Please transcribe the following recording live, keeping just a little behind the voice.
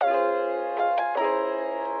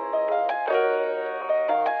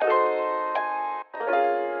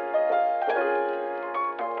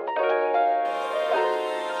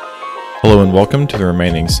Hello and welcome to the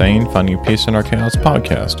Remaining Sane, Finding Peace in Our Chaos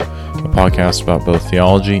podcast, a podcast about both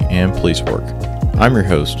theology and police work. I'm your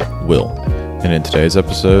host, Will, and in today's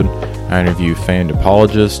episode, I interview famed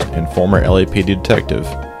apologist and former LAPD detective,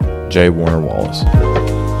 J. Warner Wallace.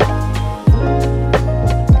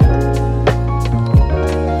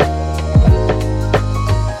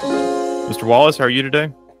 Mr. Wallace, how are you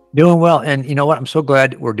today? Doing well. And you know what? I'm so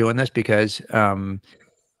glad we're doing this because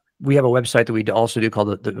we have a website that we also do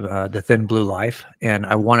called the Thin Blue Life. And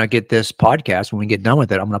I want to get this podcast, when we get done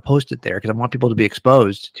with it, I'm going to post it there because I want people to be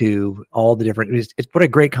exposed to all the different, it's what a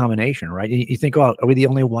great combination, right? You think, oh, are we the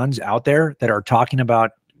only ones out there that are talking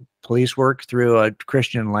about police work through a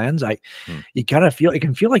Christian lens? You kind of feel, it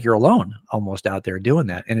can feel like you're alone almost out there doing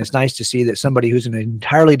that. And it's nice to see that somebody who's an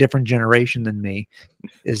entirely different generation than me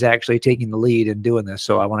is actually taking the lead and doing this.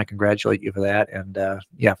 So I want to congratulate you for that. And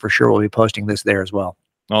yeah, for sure, we'll be posting this there as well.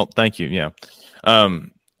 Well, thank you. Yeah. I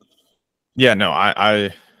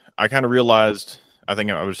kind of realized, I think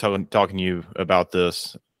I was talking to you about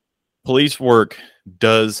this. Police work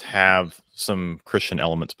does have some Christian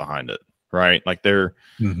elements behind it, right? Like there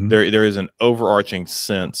is an overarching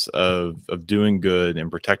sense of doing good and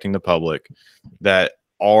protecting the public that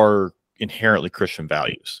are inherently Christian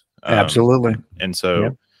values. Absolutely. And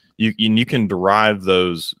so you can derive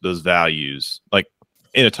those values like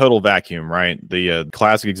in a total vacuum, right? The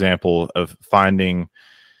classic example of finding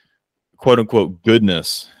quote unquote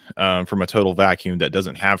goodness from a total vacuum that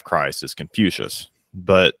doesn't have Christ is Confucius.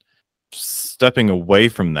 But stepping away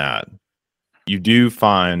from that, you do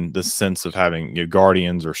find the sense of having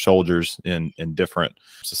guardians or soldiers in different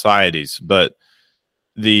societies. But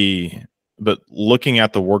looking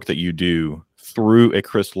at the work that you do through a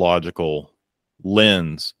Christological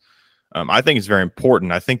lens, I think it's very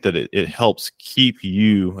important. I think that it helps keep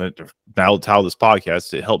you, now how this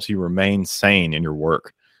podcast, it helps you remain sane in your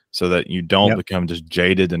work so that you don't become just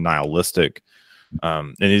jaded and nihilistic.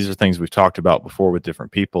 And these are things we've talked about before with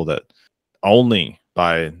different people, that only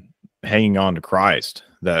by hanging on to Christ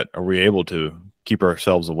that are we able to keep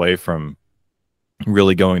ourselves away from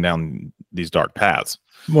really going down these dark paths.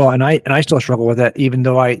 Well, and I still struggle with that, even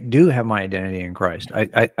though I do have my identity in Christ.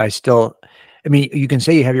 I still, I mean, you can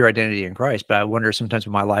say you have your identity in Christ, but I wonder sometimes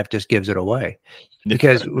when my life just gives it away,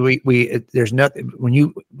 because there's nothing, when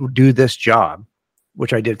you do this job,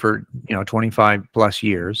 which I did for, 25 plus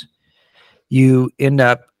years, you end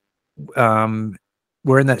up,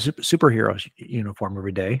 wearing that superhero uniform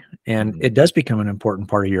every day. And it does become an important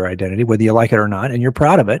part of your identity, whether you like it or not, and you're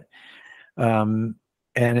proud of it. And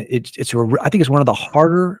I think it's one of the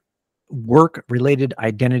harder work-related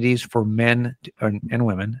identities for men and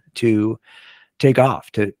women to take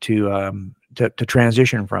off, to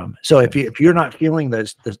transition from. So if you're not feeling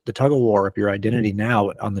the tug of war of your identity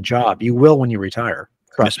now on the job, you will when you retire.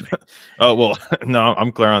 Trust me. Oh well, no,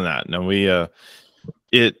 I'm clear on that. No,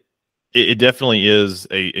 it definitely is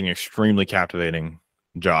an extremely captivating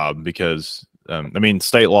job because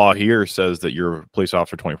state law here says that you're a police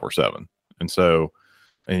officer 24/7, and so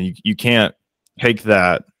you can't take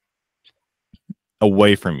that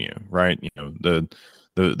away from you, right?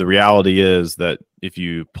 The reality is that if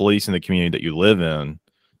you police in the community that you live in,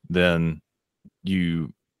 then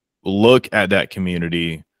you look at that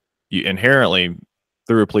community you inherently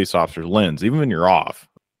through a police officer's lens, even when you're off.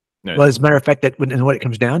 Well, as a matter of fact, and what it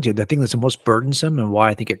comes down to, the thing that's the most burdensome and why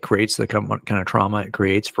I think it creates the kind of trauma it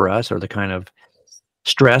creates for us, or the kind of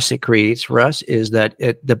stress it creates for us, is that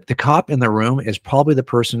the cop in the room is probably the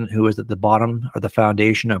person who is at the bottom or the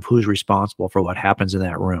foundation of who's responsible for what happens in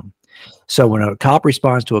that room. So when a cop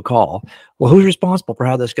responds to a call, well, who's responsible for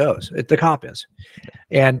how this goes? The cop is.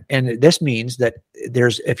 And this means that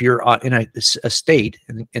if you're in a state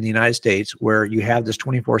in the United States where you have this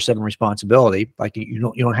 24/7 responsibility, like you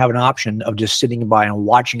don't have an option of just sitting by and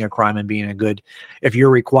watching a crime and being if you're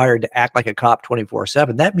required to act like a cop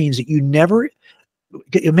 24/7, that means that you never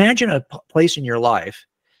imagine a place in your life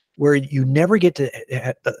where you never get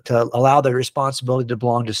to allow the responsibility to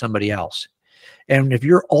belong to somebody else. And if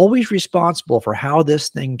you're always responsible for how this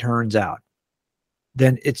thing turns out,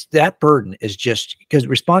 then it's that burden is just because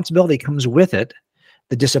responsibility comes with it,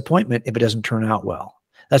 the disappointment if it doesn't turn out well.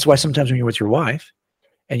 That's why sometimes when you're with your wife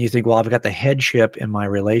and you think, well, I've got the headship in my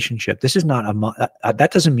relationship, this is not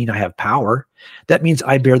that doesn't mean I have power. That means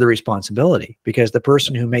I bear the responsibility, because the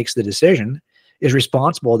person who makes the decision is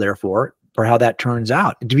responsible, therefore, for how that turns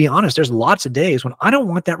out. And to be honest, there's lots of days when I don't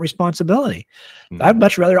want that responsibility. I'd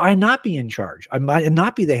much rather I not be in charge. I might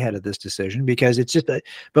not be the head of this decision, because it's just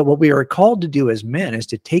but what we are called to do as men is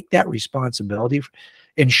to take that responsibility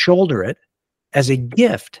and shoulder it as a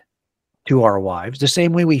gift to our wives, the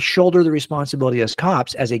same way we shoulder the responsibility as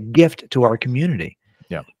cops as a gift to our community.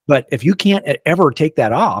 Yeah. But if you can't ever take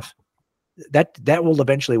that off, that will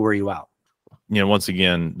eventually wear you out. Once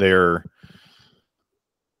again, there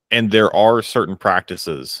are certain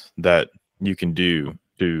practices that you can do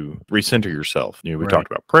to recenter yourself. We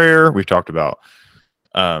talked about prayer. We've talked about,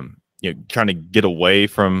 trying to get away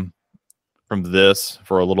from this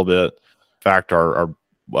for a little bit. In fact,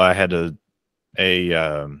 I had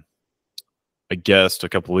a guest a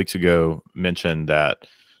couple of weeks ago mentioned that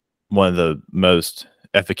one of the most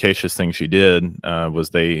efficacious things she did was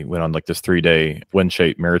they went on like this 3-day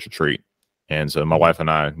wind-shaped marriage retreat. And so my wife and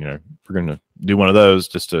I, we're going to do one of those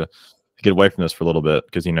just to get away from this for a little bit,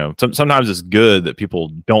 because sometimes it's good that people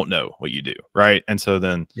don't know what you do, right? And so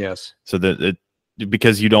then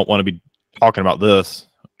because you don't want to be talking about this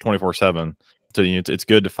 24/7, so it's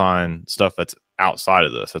good to find stuff that's outside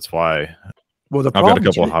of this. That's why I've got a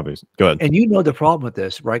couple of hobbies. Go ahead. And the problem with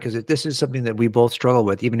this, right? Because this is something that we both struggle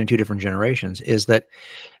with, even in two different generations, is that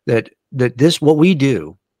this, what we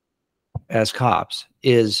do as cops,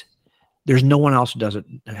 is there's no one else who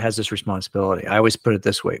has this responsibility. I always put it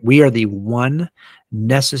this way: we are the one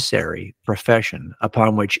necessary profession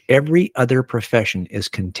upon which every other profession is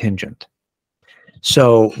contingent.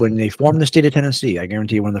 So when they formed the state of Tennessee, I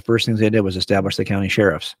guarantee you one of the first things they did was establish the county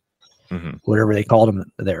sheriffs. Whatever they called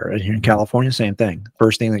them there. And here in California, same thing.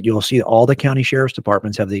 First thing that you'll see, all the county sheriff's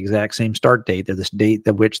departments have the exact same start date. They're this date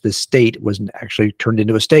at which the state was actually turned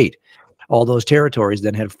into a state. All those territories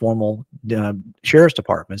then had formal sheriff's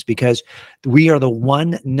departments, because we are the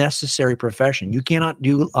one necessary profession. You cannot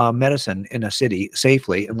do medicine in a city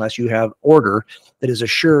safely unless you have order that is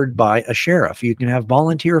assured by a sheriff. You can have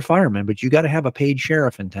volunteer firemen, but you got to have a paid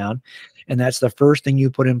sheriff in town. And that's the first thing you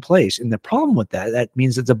put in place. And the problem with that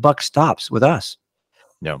means that the buck stops with us.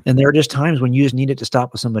 Yeah. And there are just times when you just need it to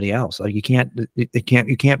stop with somebody else. Like you can't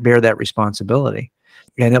bear that responsibility.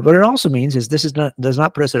 And what it also means is does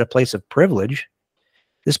not put us at a place of privilege.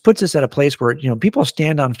 This puts us at a place where, people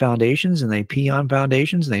stand on foundations and they pee on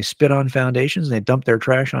foundations and they spit on foundations and they dump their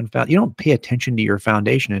trash on foundations. You don't pay attention to your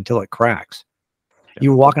foundation until it cracks.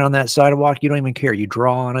 You're walking on that sidewalk, you don't even care. You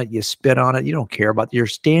draw on it, you spit on it, you don't care about you're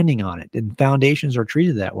standing on it. And foundations are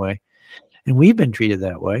treated that way. And we've been treated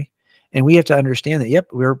that way. And we have to understand that, yep,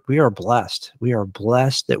 we are blessed. We are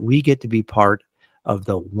blessed that we get to be part of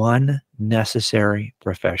the one necessary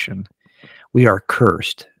profession. We are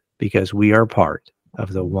cursed because we are part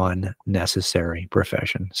of the one necessary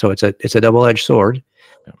profession. So it's a double-edged sword.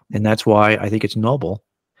 And that's why I think it's noble.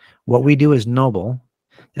 What we do is noble,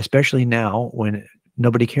 especially now when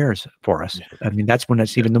nobody cares for us. I mean, that's when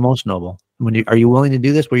it's even the most noble. Are you willing to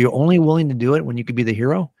do this? Were you only willing to do it when you could be the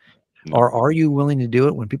hero? Or are you willing to do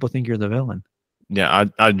it when people think you're the villain? Yeah,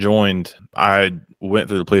 I went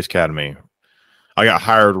through the police academy. I got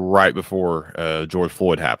hired right before George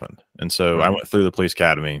Floyd happened. And so I went through the police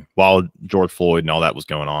academy while George Floyd and all that was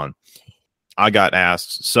going on. I got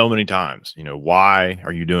asked so many times, why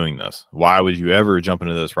are you doing this? Why would you ever jump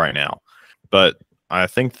into this right now? But I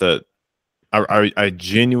think that I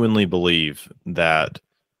genuinely believe that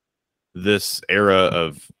this era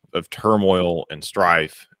of turmoil and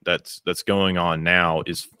strife that's going on now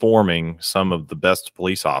is forming some of the best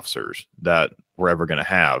police officers that we're ever going to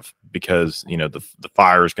have, because the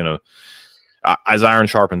fire is going to, as iron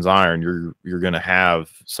sharpens iron, you're going to have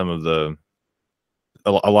some of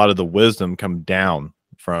a lot of the wisdom come down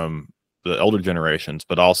from the elder generations,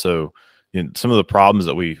 but also some of the problems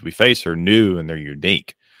that we face are new and they're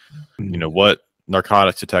unique. What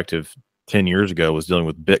narcotics detective 10 years ago was dealing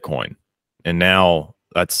with Bitcoin, and now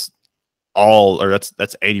that's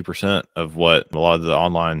 80% of what a lot of the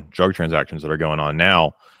online drug transactions that are going on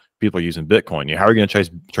now. People are using Bitcoin. How are you going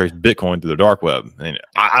to trace Bitcoin through the dark web? And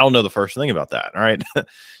I don't know the first thing about that. All right.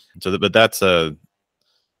 But that's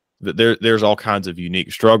there's all kinds of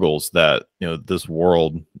unique struggles that, this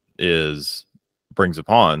world brings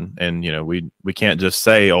upon. And, we can't just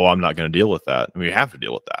say, oh, I'm not going to deal with that. We have to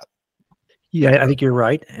deal with that. Yeah, I think you're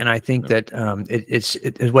right. And I think that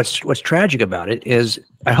what's tragic about it is,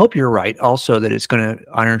 I hope you're right also, that it's going to,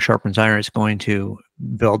 iron sharpens iron. It's going to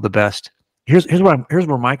build the best. Here's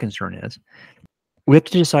where my concern is. We have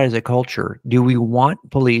to decide as a culture, do we want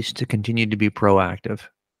police to continue to be proactive?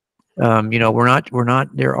 We're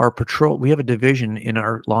not, there are patrol. We have a division in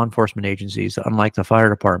our law enforcement agencies, unlike the fire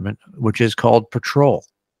department, which is called patrol.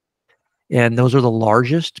 And those are the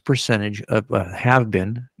largest percentage of, have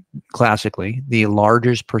been classically the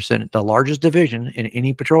largest division in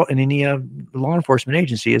any patrol, in any law enforcement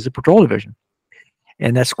agency is the patrol division.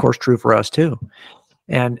 And that's of course true for us too.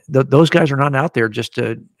 And those guys are not out there just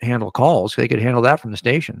to handle calls. They could handle that from the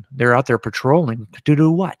station. They're out there patrolling to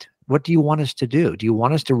do what? What do you want us to do? Do you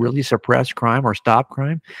want us to really suppress crime or stop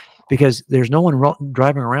crime? Because there's no one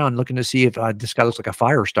driving around looking to see if this guy looks like a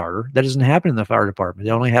fire starter. That doesn't happen in the fire department.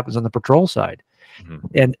 It only happens on the patrol side. Mm-hmm.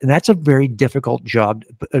 And that's a very difficult job,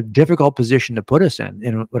 a difficult position to put us in.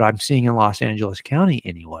 And what I'm seeing in Los Angeles County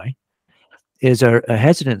anyway is a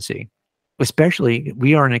hesitancy. Especially,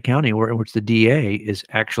 we are in a county in which the DA is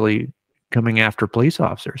actually coming after police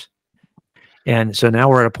officers. And so now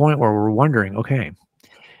we're at a point where we're wondering, okay,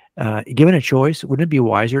 given a choice, wouldn't it be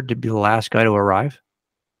wiser to be the last guy to arrive?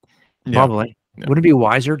 Yeah. Probably. Yeah. Wouldn't it be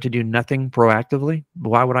wiser to do nothing proactively?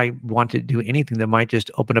 Why would I want to do anything that might just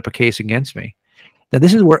open up a case against me? Now,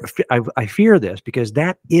 this is where I fear this, because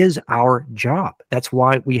that is our job. That's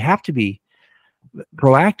why we have to be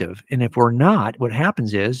proactive. And if we're not, what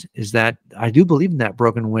happens is that I do believe in that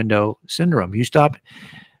broken window syndrome. You stop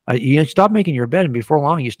making your bed, and before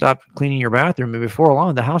long you stop cleaning your bathroom, and before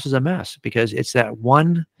long the house is a mess, because it's that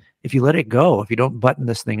one, if you let it go, if you don't button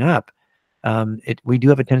this thing up, we do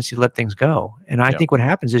have a tendency to let things go. And I think what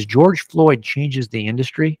happens is George Floyd changes the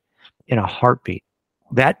industry in a heartbeat.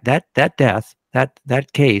 That death,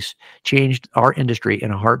 that case changed our industry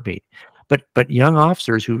in a heartbeat. But young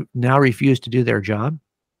officers who now refuse to do their job,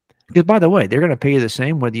 because by the way, they're going to pay you the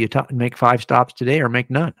same whether you make 5 stops today or make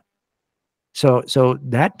none. So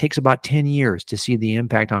that takes about 10 years to see the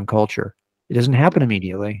impact on culture. It doesn't happen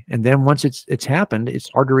immediately, and then once it's happened, it's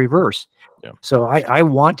hard to reverse. Yeah. So I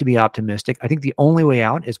want to be optimistic. I think the only way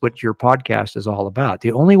out is what your podcast is all about.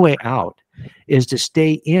 The only way out is to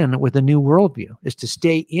stay in with a new worldview. Is to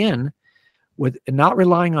stay in with not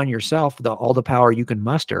relying on yourself, all the power you can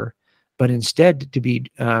muster, but instead to be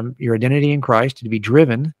your identity in Christ, to be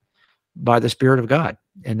driven by the Spirit of God.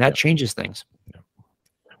 And that changes things. Yeah.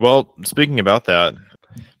 Well, speaking about that,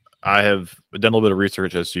 I have done a little bit of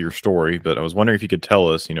research as to your story, but I was wondering if you could tell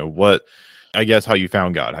us, how you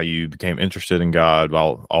found God, how you became interested in God,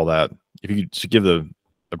 all that. If you could just give a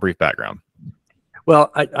brief background.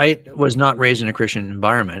 Well, I was not raised in a Christian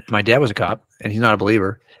environment. My dad was a cop, and he's not a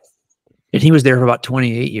believer. And he was there for about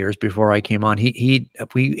 28 years before I came on. He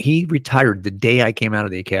retired the day I came out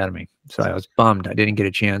of the academy. So I was bummed I didn't get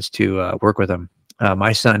a chance to work with him.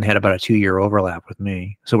 My son had about a 2-year overlap with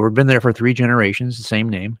me. So we've been there for 3 generations, the same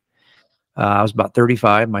name. I was about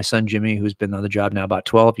 35. My son, Jimmy, who's been on the job now about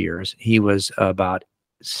 12 years, he was about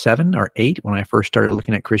 7 or 8 when I first started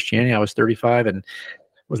looking at Christianity. I was 35 and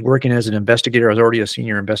was working as an investigator. I was already a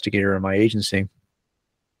senior investigator in my agency.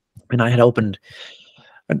 And I had opened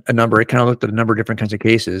a number. It kind of looked at a number of different kinds of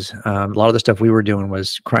cases. A lot of the stuff we were doing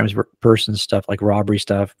was crimes of person stuff, like robbery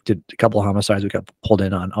stuff. Did a couple of homicides we got pulled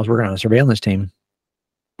in on. I was working on a surveillance team,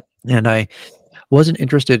 and I wasn't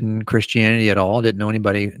interested in Christianity at all. Didn't know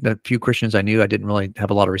anybody. The few Christians I knew, I didn't really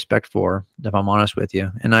have a lot of respect for, if I'm honest with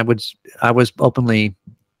you. And I was openly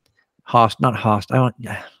not hostile.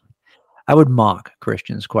 I would mock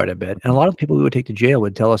Christians quite a bit, and a lot of people we would take to jail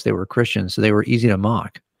would tell us they were Christians, so they were easy to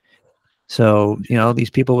mock. So, these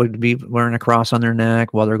people would be wearing a cross on their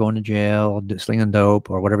neck while they're going to jail, slinging dope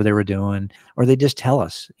or whatever they were doing. Or they just tell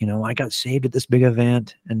us, I got saved at this big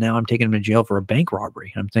event and now I'm taking them to jail for a bank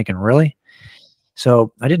robbery. I'm thinking, really?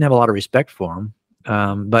 So I didn't have a lot of respect for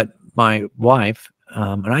them. But my wife,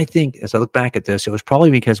 and I think as I look back at this, it was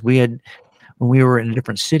probably because when we were in a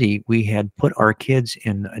different city, we had put our kids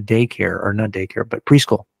in a daycare, or not daycare, but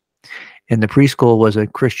preschool. And the preschool was a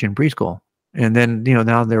Christian preschool. And then,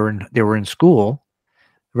 now they were in school,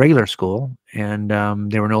 regular school, and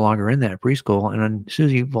they were no longer in that preschool. And then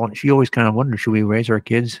Susie, she always kind of wondered, should we raise our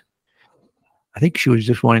kids? I think she was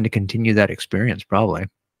just wanting to continue that experience, probably.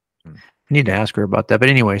 I need to ask her about that. But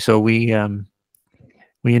anyway, so we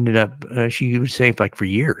ended up, she was safe like for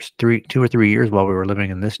years, 2 or 3 years while we were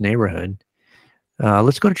living in this neighborhood.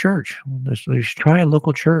 Let's go to church. Let's try a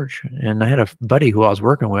local church. And I had a buddy who I was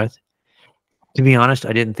working with. To be honest,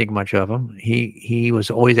 I didn't think much of him. He was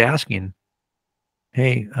always asking,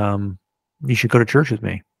 "Hey, you should go to church with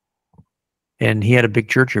me." And he had a big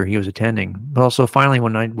church here he was attending. Well, so finally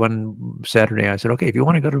one Saturday, I said, "Okay, if you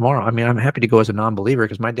want to go tomorrow, I mean, I'm happy to go as a non-believer,"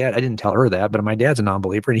 because my dad, I didn't tell her that, but my dad's a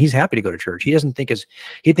non-believer and he's happy to go to church. He doesn't think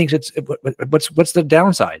he thinks it's what's the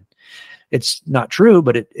downside? It's not true,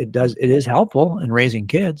 but it is helpful in raising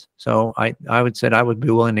kids. So I would be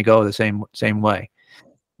willing to go the same way.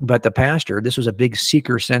 But the pastor, this was a big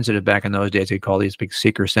seeker-sensitive back in those days. They'd call these big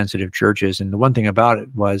seeker-sensitive churches. And the one thing about it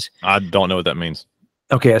was... I don't know what that means.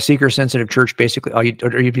 Okay, a seeker-sensitive church, basically. Are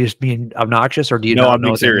you just being obnoxious, or do you No, not I'm know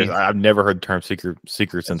being what that serious. means? I've never heard the term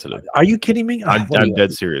seeker sensitive. Are you kidding me? What are I'm you?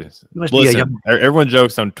 dead serious. You must be a Listen, young. everyone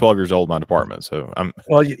jokes I'm 12 years old in my department, so I'm.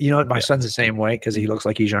 Well, you know what? My Yeah. son's the same way because he looks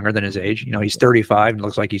like he's younger than his age. He's 35 and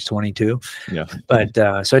looks like he's 22. Yeah. But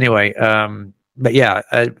so anyway, but yeah,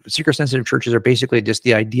 seeker-sensitive churches are basically just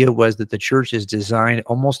the idea was that the church is designed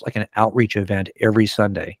almost like an outreach event every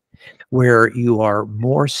Sunday, where you are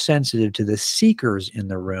more sensitive to the seekers in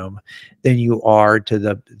the room than you are to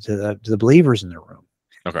the believers in the room.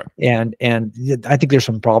 Okay. And I think there's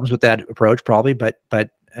some problems with that approach, probably, but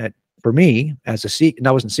for me, as a seek, and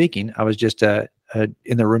I wasn't seeking, I was just in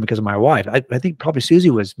the room because of my wife. I think probably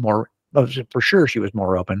Susie was more, for sure, she was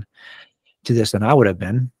more open to this than I would have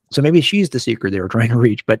been. So maybe she's the seeker they were trying to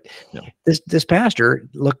reach. But Yeah. this pastor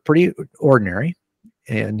looked pretty ordinary,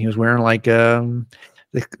 and he was wearing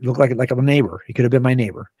looked like a neighbor. He could have been my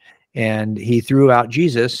neighbor. And he threw out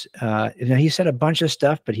Jesus. He said a bunch of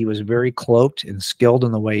stuff, but he was very cloaked and skilled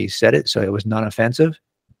in the way he said it, so it was not offensive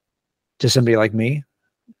to somebody like me.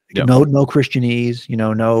 Yep. No Christianese,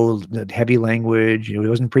 no heavy language. He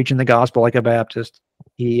wasn't preaching the gospel like a Baptist.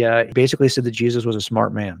 He basically said that Jesus was a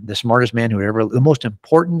smart man, the smartest man the most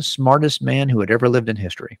important, smartest man who had ever lived in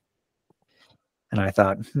history. And I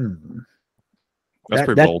thought, That's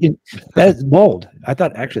pretty bold. That is bold. I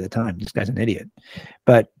thought actually at the time, this guy's an idiot,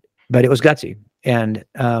 but it was gutsy. And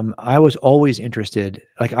I was always interested,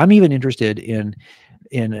 like I'm even interested in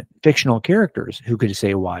fictional characters who could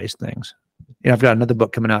say wise things. I've got another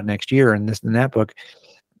book coming out next year, and in that book,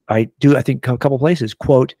 I think a couple places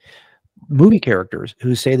quote movie characters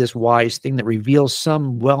who say this wise thing that reveals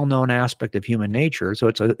some well-known aspect of human nature. So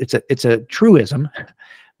it's a truism,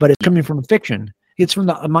 but it's coming from fiction. It's from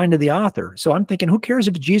the mind of the author. So I'm thinking, who cares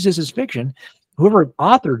if Jesus is fiction? Whoever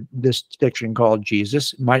authored this fiction called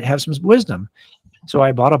Jesus might have some wisdom. So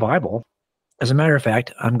I bought a Bible. As a matter of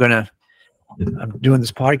fact, I'm doing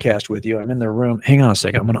this podcast with you. I'm in the room. Hang on a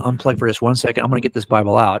second. I'm going to unplug for just 1 second. I'm going to get this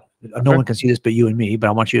Bible out. No one can see this but you and me, but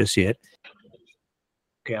I want you to see it.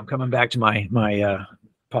 Okay, I'm coming back to my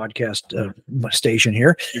podcast station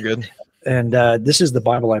here. You're good. And this is the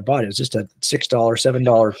Bible I bought. It's just a $6,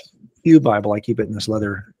 $7 Pew Bible. I keep it in this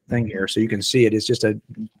leather thing here so you can see it. It's just a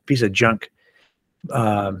piece of junk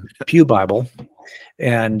Pew Bible.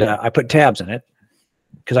 And I put tabs in it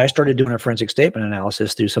because I started doing a forensic statement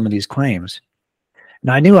analysis through some of these claims.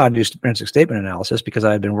 Now, I knew I'd do forensic statement analysis because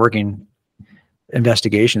I had been working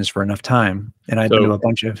investigations for enough time, and I've been to a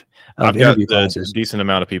bunch of interview classes. A decent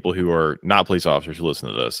amount of people who are not police officers who listen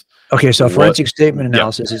to this. Okay, so forensic statement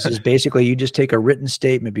analysis is basically you just take a written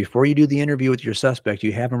statement before you do the interview with your suspect.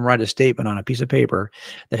 You have them write a statement on a piece of paper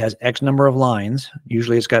that has X number of lines.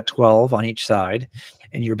 Usually it's got 12 on each side,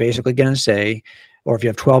 and you're basically going to say, or if you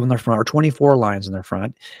have 12 in the front or 24 lines in the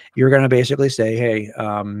front, you're going to basically say, hey,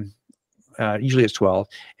 usually it's 12,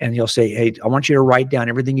 and you'll say, hey, I want you to write down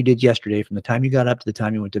everything you did yesterday from the time you got up to the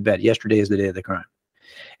time you went to bed. Yesterday is the day of the crime.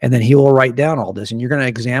 And then he will write down all this, and you're going to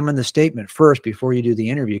examine the statement first before you do the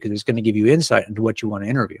interview because it's going to give you insight into what you want to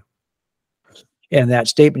interview. And that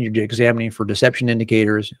statement you're examining for deception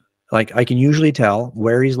indicators, like I can usually tell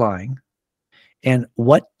where he's lying and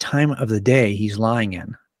what time of the day he's lying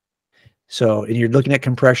in. So, and you're looking at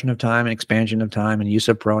compression of time and expansion of time and use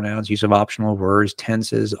of pronouns, use of optional words,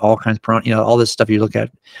 tenses, all kinds of all this stuff you look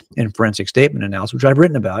at in forensic statement analysis, which I've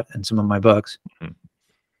written about in some of my books. Mm-hmm.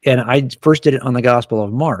 And I first did it on the Gospel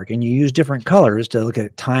of Mark, and you use different colors to look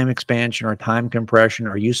at time expansion or time compression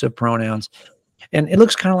or use of pronouns. And it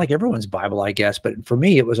looks kind of like everyone's Bible, I guess. But for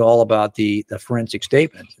me, it was all about the forensic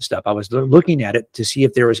statement stuff. I was looking at it to see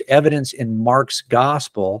if there was evidence in Mark's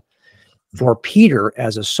gospel for Peter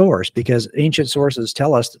as a source, because ancient sources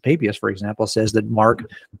tell us that Papias, for example, says that Mark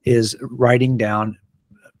is writing down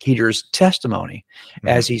Peter's testimony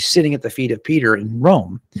as he's sitting at the feet of Peter in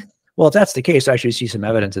Rome. Well, if that's the case, I should see some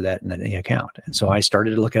evidence of that in the account. And so I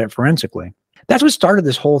started to look at it forensically. That's what started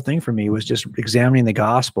this whole thing for me, was just examining the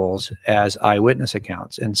Gospels as eyewitness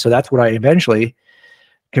accounts. And so that's what I eventually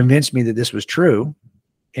convinced me that this was true.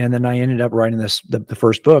 And then I ended up writing the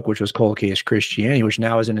first book, which was Cold Case Christianity, which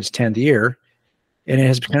now is in its 10th year. And it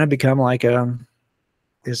has kind of become like,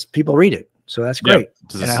 is people read it. So that's great.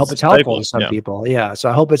 Yeah, and I hope it's helpful to some people. Yeah. So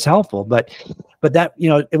I hope it's helpful. But that,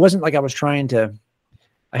 it wasn't like I was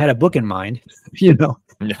I had a book in mind, Yeah.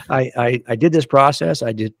 I did this process.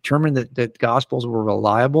 I determined that the Gospels were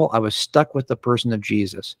reliable. I was stuck with the person of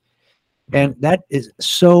Jesus. And that is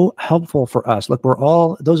so helpful for us. Look, we're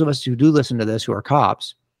all, those of us who do listen to this, who are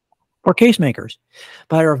cops, or case makers.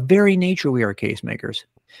 By our very nature, we are case makers.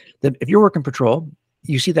 If you're working patrol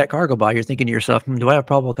you see that car go by, you're thinking to yourself, do I have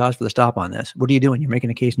probable cause for the stop on this? What are you doing? You're making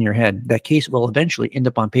a case in your head. That case will eventually end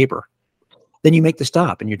up on paper. Then you make the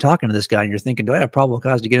stop and you're talking to this guy and you're thinking, do I have probable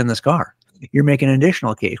cause to get in this car? You're making an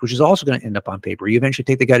additional case, which is also going to end up on paper. You eventually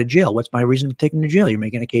take the guy to jail. What's my reason to take him to jail? You're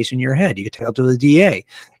making a case in your head. You get to to the DA.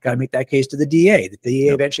 Got to make that case to the DA. The DA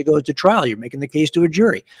eventually goes to trial. You're making the case to a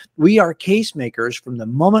jury. We are case makers from the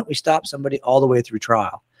moment we stop somebody all the way through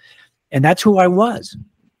trial. And that's who I was,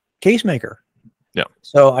 case maker. Yeah.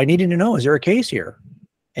 So I needed to know, is there a case here?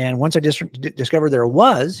 And once I discovered there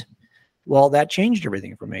was, well, that changed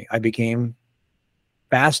everything for me. I became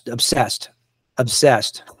obsessed.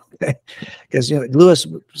 Because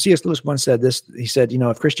C.S. Lewis once said this. He said,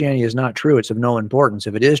 if Christianity is not true, it's of no importance.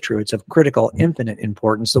 If it is true, it's of critical, infinite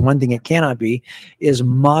importance. The one thing it cannot be is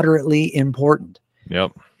moderately important.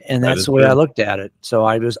 Yep. And that's the way I looked at it. So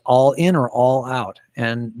I was all in or all out.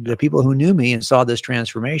 And the people who knew me and saw this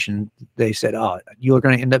transformation, they said, "Oh, you're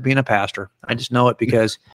going to end up being a pastor." I just know it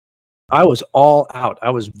because I was all out. I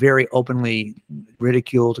was very openly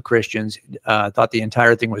ridiculed Christians, thought the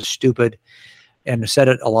entire thing was stupid, and said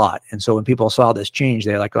it a lot. And so when people saw this change,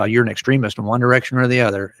 they're like, "Oh, you're an extremist in one direction or the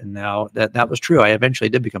other." And now that was true. I eventually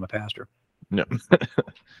did become a pastor. Yeah.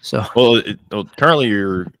 So currently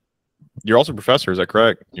you're also a professor. Is that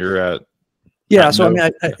correct? You're at So I mean,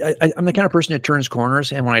 I'm the kind of person that turns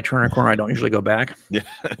corners, and when I turn a corner, I don't usually go back. Yeah.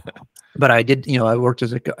 But I did, I worked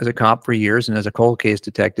as a cop for years and as a cold case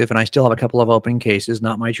detective, and I still have a couple of open cases,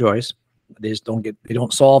 not my choice. They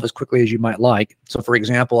don't solve as quickly as you might like. So for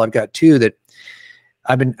example, I've got two that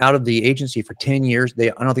I've been out of the agency for 10 years.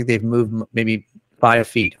 I don't think they've moved maybe 5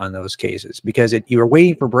 feet on those cases because you're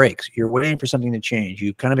waiting for breaks. You're waiting for something to change.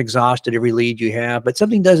 You've kind of exhausted every lead you have, but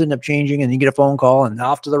something does end up changing and you get a phone call and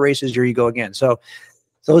off to the races, here you go again. So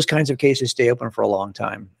those kinds of cases stay open for a long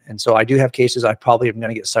time. And so I do have cases I probably am going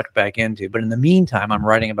to get sucked back into. But in the meantime, I'm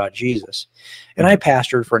writing about Jesus. And I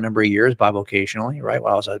pastored for a number of years bivocationally, right?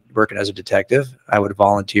 While I was working as a detective, I would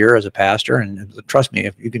volunteer as a pastor. And trust me,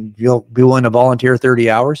 if you'll be willing to volunteer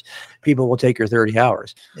 30 hours, people will take your 30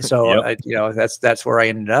 hours. So, that's where I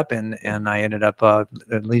ended up. And I ended up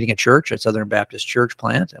leading a church, a Southern Baptist church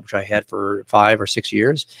plant, which I had for 5 or 6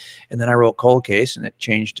 years. And then I wrote Cold Case, and it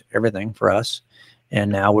changed everything for us. And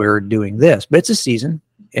now we're doing this, but it's a season.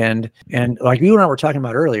 And like you and I were talking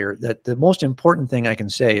about earlier, that the most important thing I can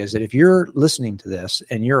say is that if you're listening to this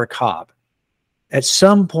and you're a cop, at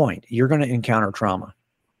some point you're going to encounter trauma.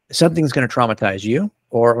 Something's going to traumatize you.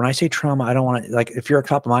 Or when I say trauma, I don't want to, like, if you're a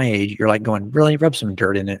cop my age, you're like going, really rub some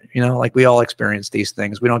dirt in it. Like we all experience these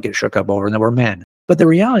things. We don't get shook up over them. We're men. But the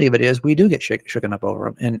reality of it is we do get shooken up over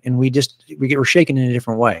them. And we're shaken in a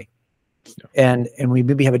different way. And we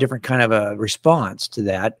maybe have a different kind of a response to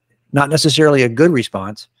that, not necessarily a good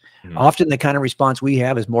response. Mm-hmm. Often the kind of response we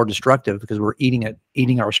have is more destructive because we're eating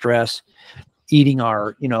our stress, eating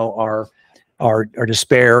our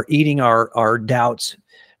despair, eating our doubts.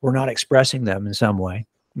 We're not expressing them in some way.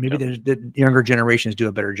 Maybe the younger generations do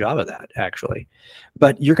a better job of that, actually.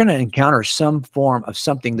 But you're going to encounter some form of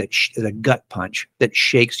something that a gut punch that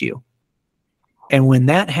shakes you. And when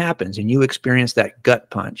that happens and you experience that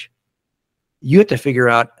gut punch, you have to figure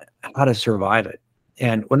out how to survive it.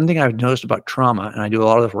 And one thing I've noticed about trauma, and I do a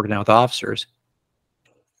lot of this work now with officers,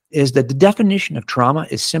 is that the definition of trauma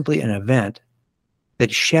is simply an event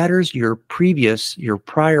that shatters your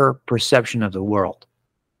prior perception of the world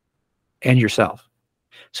and yourself.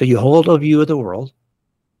 So you hold a view of the world,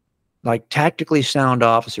 like tactically sound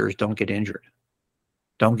officers don't get injured,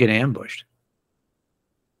 don't get ambushed.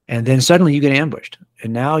 And then suddenly you get ambushed.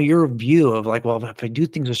 And now your view of like, well, if I do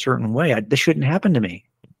things a certain way, this shouldn't happen to me.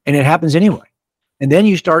 And it happens anyway. And then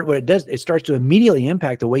it starts to immediately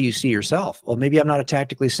impact the way you see yourself. Well, maybe I'm not a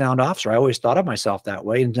tactically sound officer. I always thought of myself that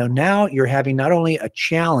way. And so now you're having not only a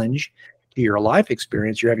challenge to your life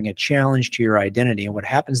experience, you're having a challenge to your identity. And what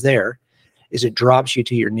happens there is it drops you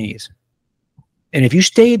to your knees. And if you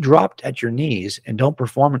stay dropped at your knees and don't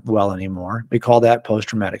perform well anymore, we call that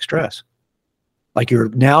post-traumatic stress. Like you're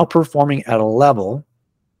now performing at a level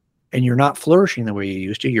and you're not flourishing the way you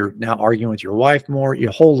used to. You're now arguing with your wife more.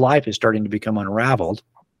 Your whole life is starting to become unraveled.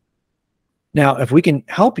 Now, if we can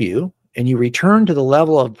help you and you return to the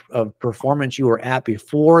level of performance you were at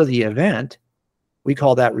before the event, we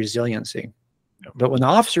call that resiliency. But when the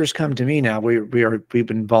officers come to me now, we've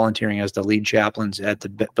been volunteering as the lead chaplains at the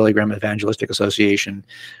Billy Graham Evangelistic Association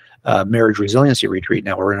Marriage Resiliency Retreat.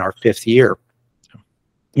 Now we're in our 5th year.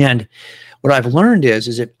 And what I've learned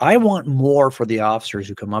is that I want more for the officers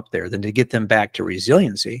who come up there than to get them back to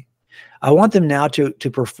resiliency. I want them now to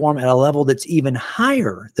perform at a level that's even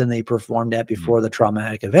higher than they performed at before the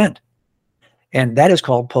traumatic event. And that is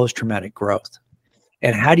called post-traumatic growth.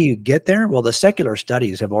 And how do you get there? Well, the secular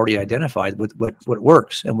studies have already identified what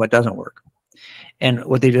works and what doesn't work. And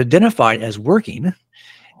what they've identified as working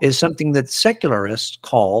is something that secularists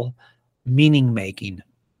call meaning making.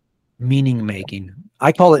 Meaning making.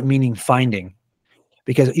 I call it meaning finding,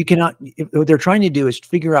 because you cannot, what they're trying to do is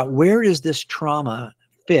figure out, where does this trauma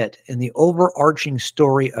fit in the overarching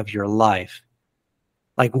story of your life?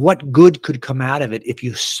 Like, what good could come out of it if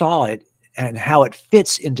you saw it, and how it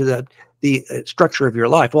fits into the structure of your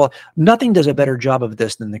life? Well, nothing does a better job of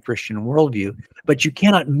this than the Christian worldview, but you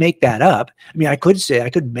cannot make that up. I mean, I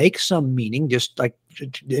could make some meaning, just like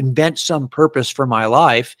invent some purpose for my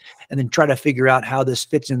life, and then try to figure out how this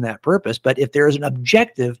fits in that purpose. But if there is an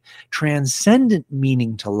objective, transcendent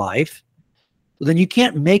meaning to life, then you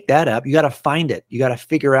can't make that up. You got to find it. You got to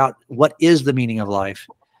figure out what is the meaning of life.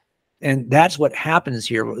 And that's what happens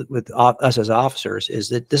here with us as officers, is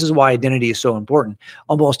that this is why identity is so important.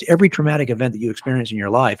 Almost every traumatic event that you experience in your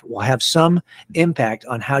life will have some impact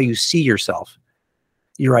on how you see yourself,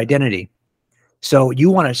 your identity. So you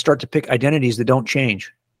want to start to pick identities that don't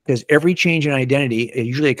change, because every change in identity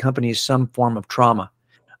usually accompanies some form of trauma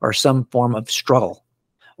or some form of struggle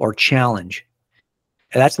or challenge.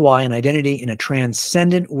 And that's why an identity in a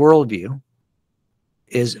transcendent worldview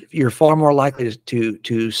is, you're far more likely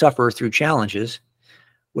to suffer through challenges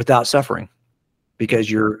without suffering,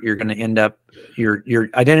 because you're going to end up, your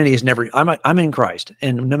identity is never, I'm in Christ,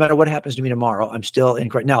 and no matter what happens to me tomorrow, I'm still in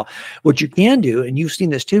Christ. Now, what you can do, and you've seen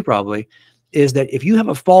this too probably, is that if you have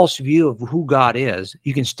a false view of who God is,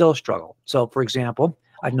 you can still struggle. So, for example,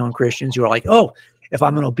 I've known Christians who are like, oh, if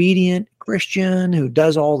I'm an obedient Christian who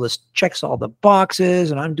does all this, checks all the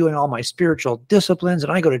boxes, and I'm doing all my spiritual disciplines,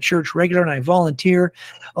 and I go to church regular and I volunteer,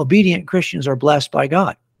 obedient Christians are blessed by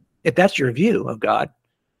God. If that's your view of God,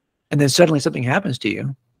 and then suddenly something happens to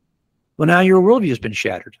you, well, now your worldview has been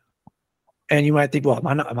shattered. And you might think, well,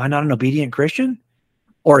 am I not an obedient Christian?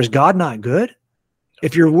 Or is God not good?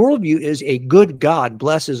 If your worldview is a good God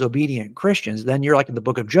blesses obedient Christians, then you're like in the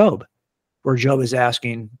book of Job, where Job is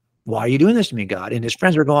asking, why are you doing this to me, God? And his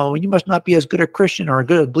friends are going, well, you must not be as good a Christian or a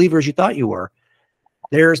good a believer as you thought you were.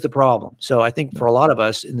 There's the problem. So I think for a lot of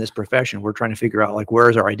us in this profession, we're trying to figure out, like, where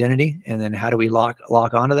is our identity? And then how do we lock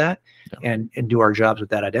onto that and do our jobs with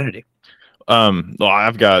that identity? Well,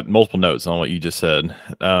 I've got multiple notes on what you just said.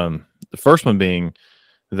 The first one being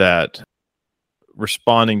that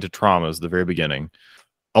responding to traumas at the very beginning,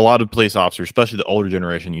 a lot of police officers, especially the older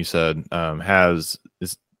generation, you said, has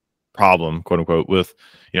this problem, quote unquote, with,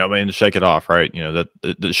 man, to shake it off, right?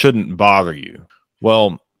 That shouldn't bother you.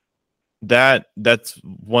 Well, that's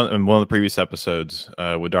one in one of the previous episodes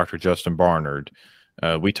with Dr. Justin Barnard.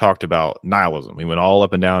 We talked about nihilism. We went all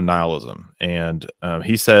up and down nihilism, and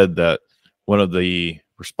he said that one of the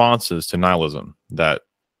responses to nihilism that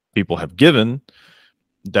people have given,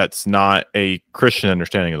 that's not a Christian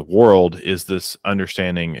understanding of the world, is this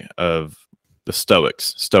understanding of the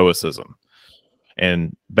Stoicism.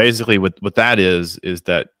 And basically what that is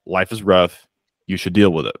that life is rough, you should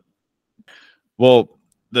deal with it. Well,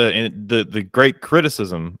 the great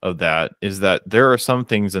criticism of that is that there are some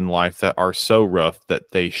things in life that are so rough that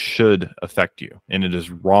they should affect you, and it is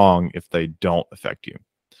wrong if they don't affect you.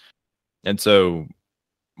 And so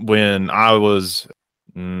when I was,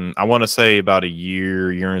 I want to say about a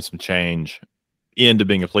year and some change into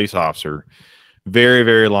being a police officer, very,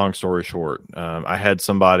 very long story short, I had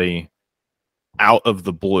somebody out of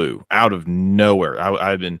the blue, out of nowhere.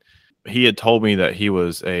 He had told me that he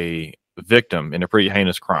was a victim in a pretty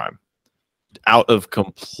heinous crime. Out of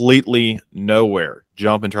completely nowhere,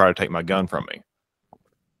 jump and try to take my gun from me.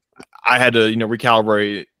 I had to,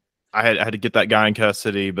 recalibrate. I had to get that guy in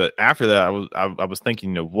custody. But after that, I was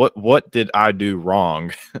thinking, what did I do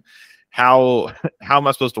wrong? How am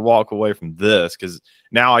I supposed to walk away from this? Because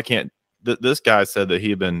now I can't. This guy said that he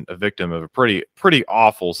had been a victim of a pretty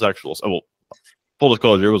awful sexual. Well, full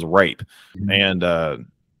disclosure, it was rape, and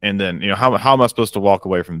then how am I supposed to walk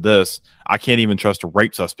away from this? I can't even trust a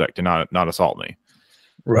rape suspect to not assault me.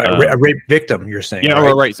 Right, a rape victim, you're saying? Yeah,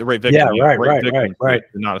 right? A rape victim. Yeah, right.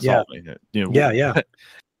 To not assault me. Yeah.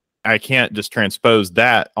 I can't just transpose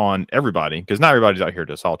that on everybody, because not everybody's out here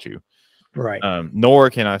to assault you. Right.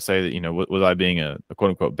 Nor can I say that with I being a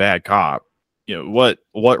quote unquote bad cop, what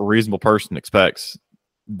reasonable person expects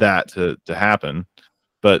that to happen?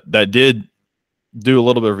 But that did do a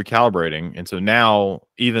little bit of recalibrating. And so now,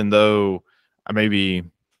 even though I may be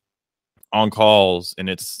on calls and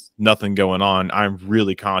it's nothing going on, I'm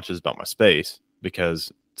really conscious about my space,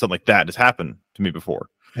 because something like that has happened to me before.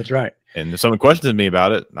 That's right. And if someone questions me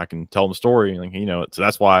about it, I can tell them the story. So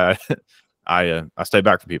that's why I stay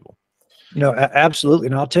back from people. Absolutely.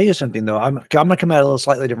 And I'll tell you something though. I'm going to come at it a little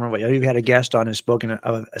slightly different way. You've had a guest on who's spoken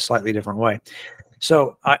a slightly different way.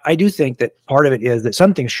 So I do think that part of it is that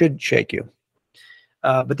some things should shake you.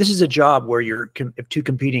 But this is a job where you're two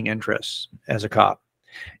competing interests as a cop.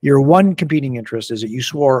 Your one competing interest is that you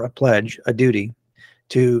swore a pledge, a duty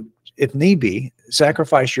to, if need be,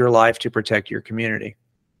 sacrifice your life to protect your community.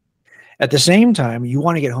 At the same time, you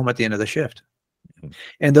want to get home at the end of the shift.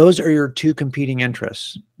 And those are your two competing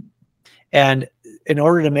interests. And in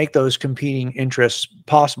order to make those competing interests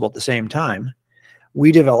possible at the same time,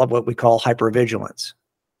 we develop what we call hypervigilance.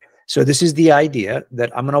 So this is the idea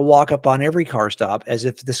that I'm going to walk up on every car stop as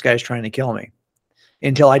if this guy's trying to kill me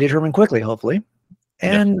until I determine quickly, hopefully,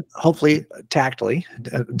 and hopefully tactfully,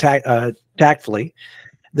 that,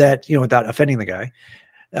 without offending the guy,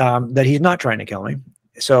 that he's not trying to kill me.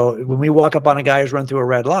 So when we walk up on a guy who's run through a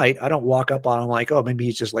red light, I don't walk up on him like, oh, maybe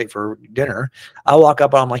he's just late for dinner. I walk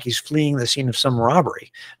up on him like he's fleeing the scene of some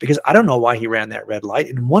robbery, because I don't know why he ran that red light.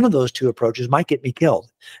 And one of those two approaches might get me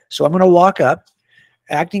killed. So I'm going to walk up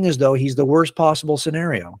acting as though he's the worst possible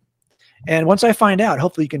scenario. And once I find out,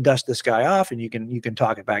 hopefully you can dust this guy off and you can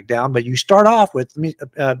talk it back down. But you start off with,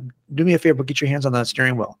 do me a favor, get your hands on that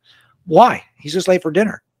steering wheel. Why? He's just late for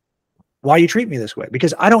dinner. Why you treat me this way?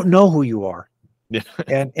 Because I don't know who you are. Yeah.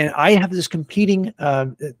 and I have this competing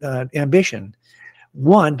ambition,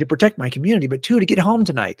 one, to protect my community, but two, to get home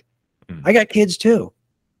tonight. I got kids too,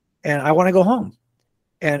 and I want to go home.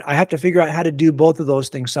 And I have to figure out how to do both of those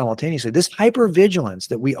things simultaneously. This hypervigilance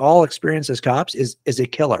that we all experience as cops is a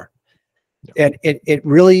killer. And it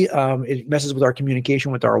really it messes with our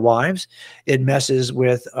communication with our wives. It messes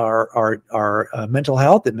with our mental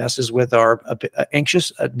health. It messes with our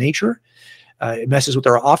anxious nature. It messes with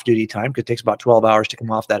our off-duty time, because it takes about 12 hours to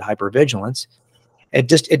come off that hypervigilance. It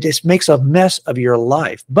just makes a mess of your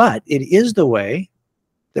life. But it is the way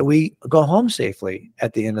that we go home safely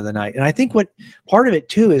at the end of the night. And I think what part of it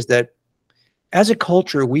too is that as a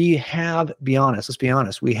culture, we have, let's be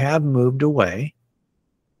honest, we have moved away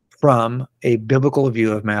from a biblical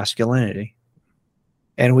view of masculinity.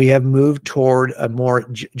 And we have moved toward a more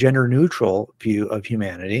gender neutral view of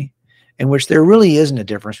humanity, in which there really isn't a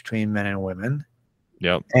difference between men and women.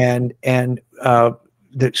 Yep. And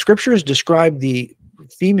the scriptures describe the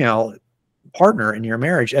female partner in your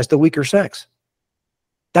marriage as the weaker sex.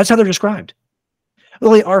 That's how they're described.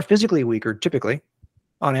 Well, they are physically weaker, typically,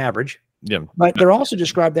 on average. Yeah. But they're also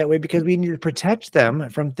described that way because we need to protect them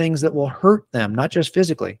from things that will hurt them, not just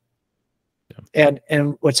physically. Yeah.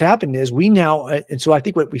 And what's happened is we now, and so I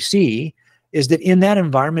think what we see is that in that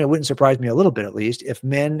environment, it wouldn't surprise me a little bit, at least, if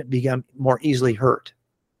men become more easily hurt.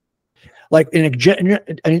 Like you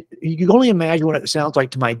can only imagine what it sounds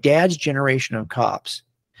like to my dad's generation of cops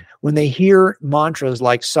when they hear mantras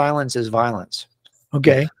like "silence is violence."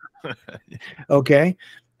 Okay. Okay.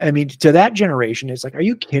 I mean, to that generation, it's like, are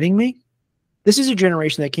you kidding me? This is a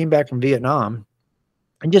generation that came back from Vietnam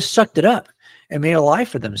and just sucked it up and made a life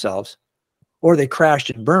for themselves, or they crashed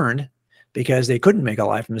and burned because they couldn't make a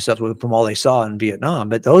life for themselves from all they saw in Vietnam.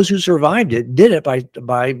 But those who survived it did it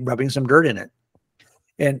by rubbing some dirt in it.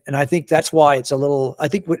 And I think that's why it's a little, I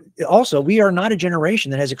think also we are not a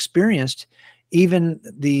generation that has experienced even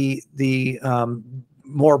the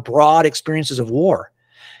more broad experiences of war.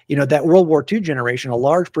 That World War II generation, a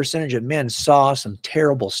large percentage of men saw some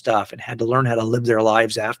terrible stuff and had to learn how to live their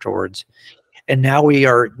lives afterwards. And now we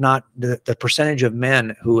are not, the percentage of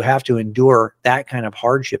men who have to endure that kind of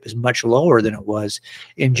hardship is much lower than it was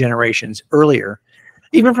in generations earlier.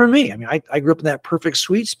 Even for me, I mean, I grew up in that perfect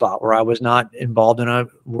sweet spot where I was not involved in a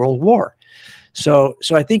world war. So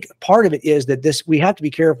I think part of it is that we have to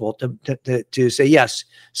be careful to say, yes,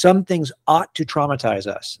 some things ought to traumatize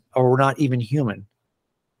us, or we're not even human.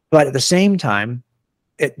 But at the same time,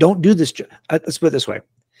 don't do this. Let's put it this way.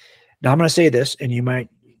 Now I'm going to say this, and you might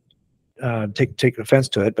take offense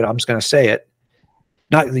to it, but I'm just going to say it.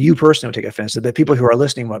 Not you personally would take offense to it, but people who are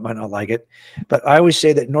listening might not like it. But I always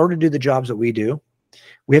say that in order to do the jobs that we do,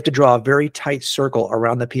 we have to draw a very tight circle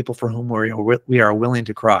around the people for whom we are willing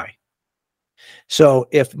to cry. So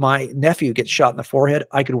if my nephew gets shot in the forehead,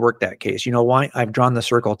 I could work that case. You know why? I've drawn the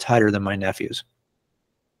circle tighter than my nephews.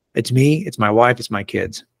 It's me, it's my wife, it's my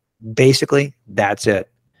kids. Basically, that's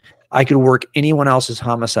it. I could work anyone else's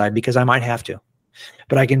homicide because I might have to.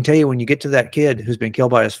 But I can tell you, when you get to that kid who's been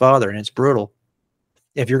killed by his father, and it's brutal,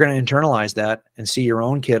 if you're going to internalize that and see your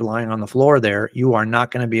own kid lying on the floor there, you are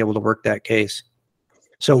not going to be able to work that case.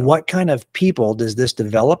 So what kind of people does this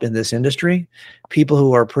develop in this industry? People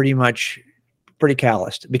who are pretty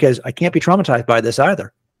calloused, because I can't be traumatized by this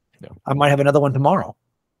either. No. I might have another one tomorrow.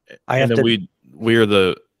 We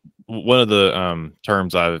are one of the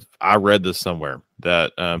terms I read this somewhere,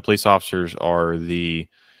 that police officers are the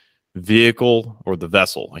vehicle or the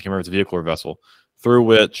vessel. I can't remember if it's a vehicle or vessel through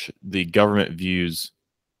which the government views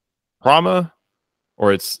trauma,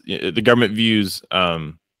 or the government views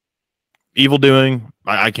evil doing.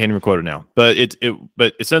 I can't even quote it now, but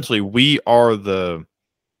but essentially we are the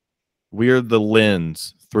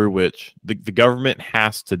lens through which the government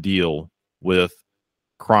has to deal with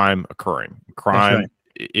crime occurring. Crime right.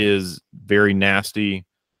 is very nasty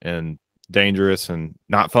and dangerous and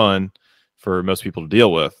not fun for most people to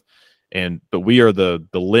deal with. But we are the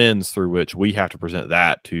lens through which we have to present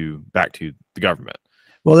that back to the government.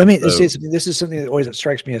 Well, let And me so, say something. This is something that always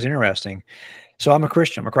strikes me as interesting. So I'm a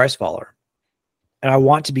Christian, I'm a Christ follower, and I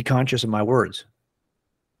want to be conscious of my words.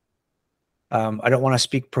 I don't want to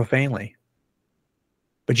speak profanely,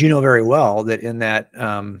 but you know very well that in that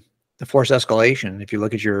the force escalation, if you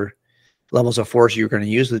look at your levels of force you're going to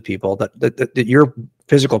use with people, that your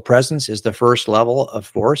physical presence is the first level of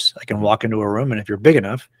force. I can walk into a room, and if you're big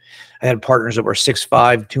enough, I had partners that were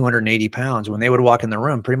 6'5", 280 pounds. When they would walk in the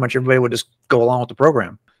room, pretty much everybody would just go along with the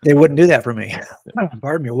program. They wouldn't do that for me.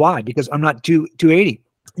 Pardon me. Why? Because I'm not 280.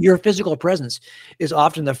 Your physical presence is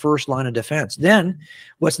often the first line of defense. Then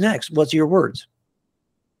what's next? What's your words?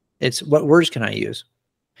 It's what words can I use?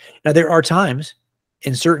 Now, there are times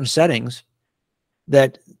in certain settings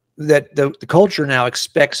that the culture now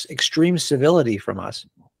expects extreme civility from us.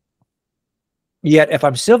 Yet, if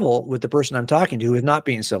I'm civil with the person I'm talking to who is not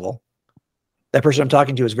being civil, that person I'm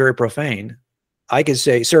talking to is very profane, I could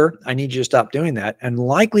say, sir, I need you to stop doing that. And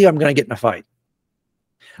likely I'm going to get in a fight.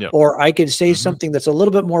 yep. Or I could say something that's a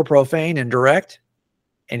little bit more profane and direct,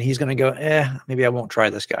 and he's going to go, maybe I won't try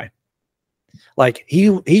this guy. Like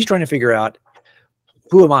he's trying to figure out,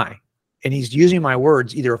 who am I? And he's using my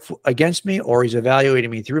words either against me, or he's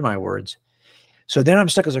evaluating me through my words. So then I'm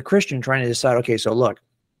stuck as a Christian trying to decide, okay, so look,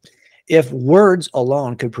 if words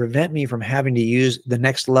alone could prevent me from having to use the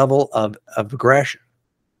next level of aggression,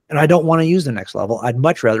 and I don't want to use the next level, I'd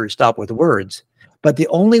much rather stop with words. But the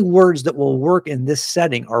only words that will work in this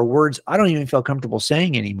setting are words I don't even feel comfortable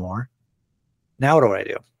saying anymore. Now what do I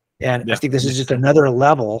do? And I think this is just another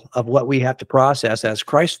level of what we have to process as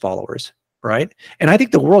Christ followers, right? And I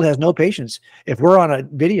think the world has no patience. If we're on a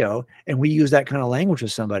video and we use that kind of language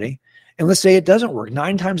with somebody, and let's say it doesn't work,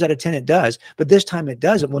 9 times out of 10 it does, but this time it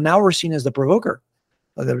doesn't. Well, now we're seen as the provoker,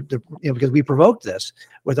 because we provoked this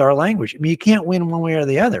with our language. I mean, you can't win one way or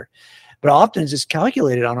the other. But often it's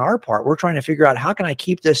calculated on our part. We're trying to figure out, how can I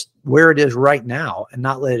keep this where it is right now and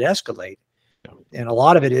not let it escalate? And a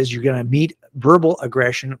lot of it is you're going to meet verbal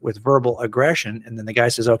aggression with verbal aggression. And then the guy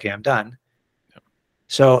says, okay, I'm done.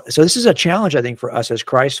 So this is a challenge, I think, for us as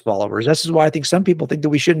Christ followers. This is why I think some people think that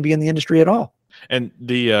we shouldn't be in the industry at all. And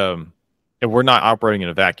and we're not operating in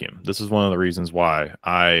a vacuum. This is one of the reasons why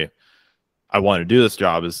I want to do this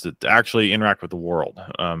job, is to actually interact with the world.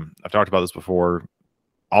 I've talked about this before.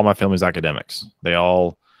 All my family's academics. They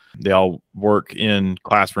all work in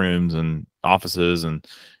classrooms and offices, and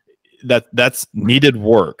that's needed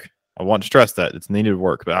work. I want to stress that it's needed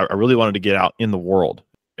work, but I really wanted to get out in the world.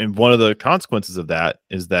 And one of the consequences of that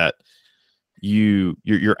is that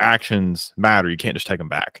your actions matter. You can't just take them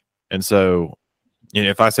back. And so,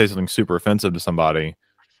 if I say something super offensive to somebody,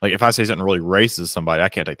 like if I say something really racist to somebody, I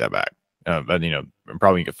can't take that back. But I'm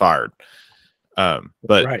probably gonna get fired.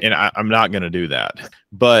 But right. And I'm not going to do that.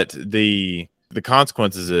 But the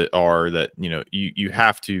consequences are that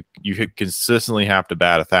you consistently have to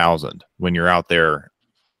bat 1,000 when you're out there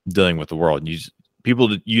dealing with the world. You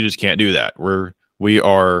just can't do that. We're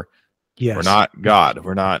not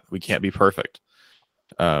God. We can't be perfect.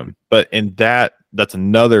 But that's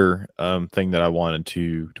another thing that I wanted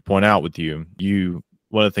to point out with you.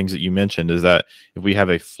 One of the things that you mentioned is that if we have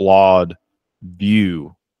a flawed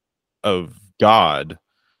view of God,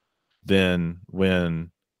 then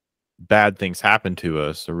when bad things happen to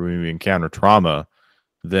us, or when we encounter trauma,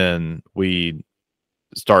 then we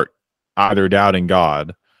start either doubting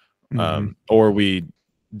God, or we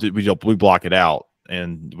block it out,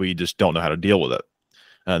 and we just don't know how to deal with it.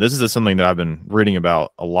 This is something that I've been reading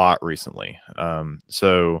about a lot recently.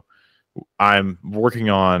 So I'm working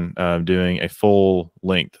on doing a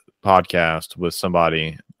full-length podcast with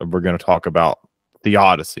somebody. We're going to talk about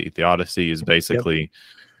theodicy. Theodicy is basically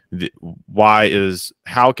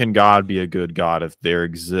how can God be a good God if there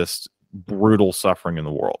exists brutal suffering in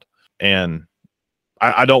the world? And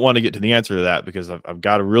I don't want to get to the answer to that, because I've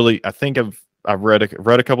got to really, I think I've read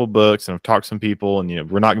a couple books, and I've talked to some people,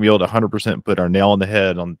 and we're not gonna be able to 100% put our nail on the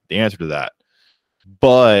head on the answer to that.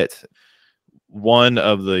 But one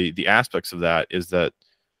of the aspects of that is that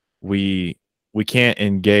we we can't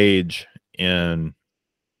engage in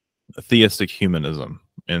theistic humanism.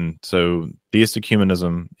 And so theistic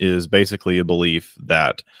humanism is basically a belief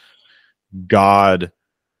that God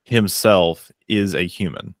himself is a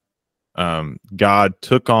human. God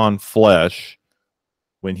took on flesh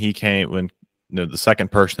when he came, when the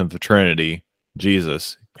second person of the Trinity,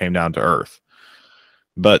 Jesus, came down to earth.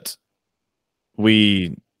 But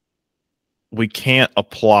we can't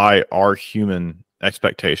apply our human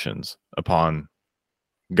expectations upon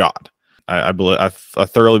God. I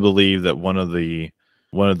thoroughly believe that one of the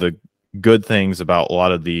good things about a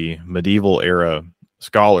lot of the medieval era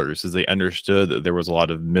scholars is they understood that there was a lot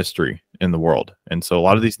of mystery in the world, and so a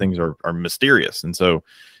lot of these things are mysterious, and so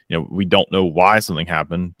we don't know why something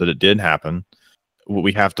happened, but it did happen. What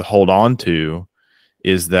we have to hold on to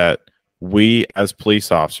is that we, as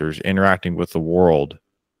police officers interacting with the world,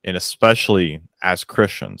 and especially as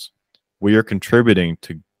Christians, we are contributing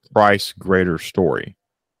to Christ's greater story,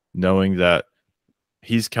 knowing that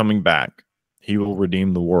he's coming back. He will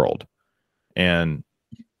redeem the world. And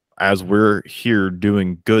as we're here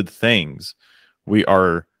doing good things, we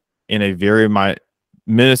are in a very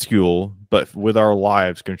minuscule, but with our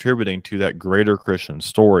lives contributing to that greater Christian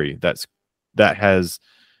story that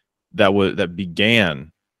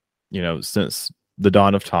began, since the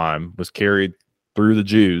dawn of time, was carried through the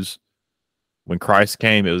Jews. When Christ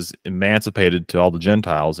came, it was emancipated to all the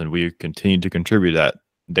Gentiles, and we continue to contribute that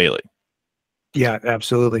daily. Yeah,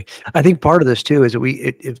 absolutely. I think part of this too is that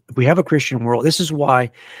if we have a Christian world, this is why,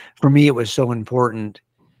 for me, it was so important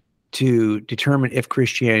to determine if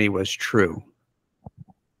Christianity was true.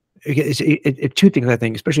 It's two things, I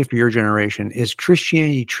think, especially for your generation. Is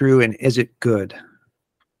Christianity true, and is it good?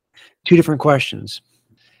 Two different questions.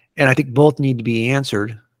 And I think both need to be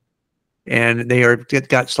answered, and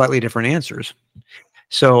got slightly different answers.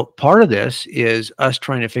 So part of this is us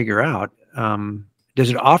trying to figure out, does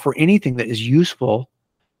it offer anything that is useful?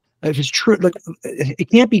 If it's true, look, it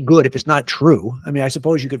can't be good if it's not true. I mean, I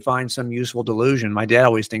suppose you could find some useful delusion. My dad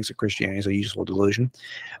always thinks that Christianity is a useful delusion,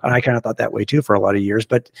 and I kind of thought that way too for a lot of years.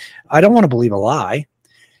 But I don't want to believe a lie,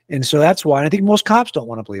 and so that's why I think most cops don't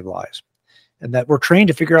want to believe lies, and that we're trained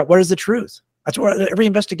to figure out what is the truth. That's what every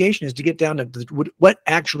investigation is, to get down to what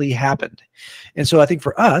actually happened. And so I think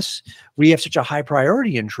for us, we have such a high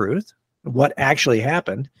priority in truth, what actually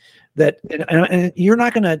happened, that and you're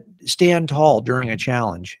not going to stand tall during a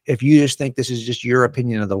challenge if you just think this is just your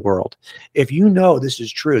opinion of the world. If you know this is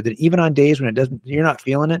true, that even on days when you're not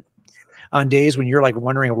feeling it, on days when you're like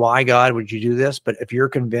wondering, why God would you do this? But if you're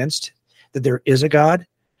convinced that there is a God,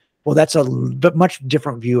 well, that's a much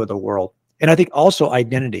different view of the world. And I think also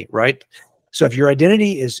identity, right? So if your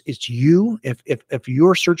identity it's you, if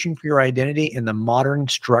you're searching for your identity in the modern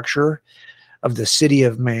structure of the city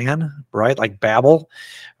of man, right? Like Babel,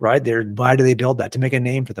 right? Why do they build that? To make a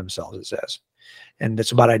name for themselves, it says. And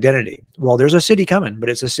it's about identity. Well, there's a city coming, but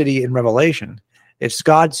it's a city in Revelation. It's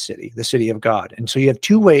God's city, the city of God. And so you have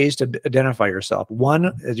two ways to identify yourself.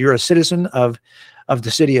 One is you're a citizen of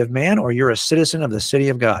the city of man, or you're a citizen of the city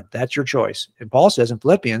of God. That's your choice. And Paul says in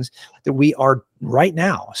Philippians that we are right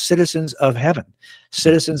now citizens of heaven,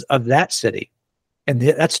 citizens of that city. And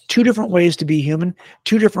that's two different ways to be human,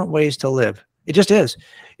 two different ways to live. It just is.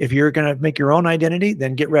 If you're going to make your own identity,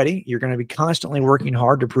 then get ready. You're going to be constantly working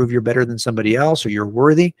hard to prove you're better than somebody else, or you're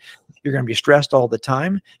worthy. You're going to be stressed all the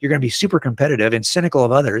time. You're going to be super competitive and cynical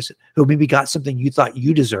of others who maybe got something you thought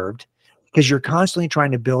you deserved, because you're constantly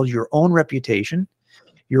trying to build your own reputation,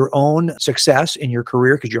 your own success in your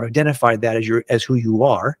career, because you're identified that as who you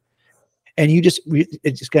are. And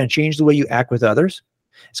it's going to change the way you act with others.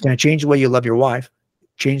 It's going to change the way you love your wife,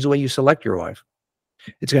 change the way you select your wife.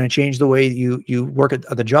 It's going to change the way you work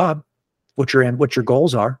at the job, what your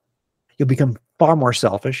goals are. You'll become far more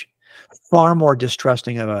selfish, far more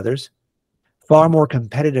distrusting of others, far more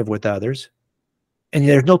competitive with others. And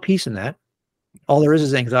there's no peace in that. All there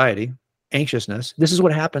is anxiety, anxiousness. This is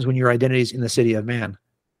what happens when your identity is in the city of man.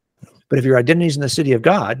 But if your identity is in the city of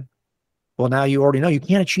God, well, now you already know you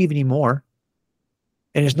can't achieve anymore.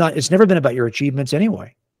 And it's never been about your achievements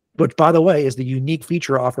anyway. But by the way, is the unique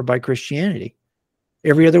feature offered by Christianity.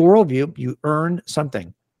 Every other worldview, you earn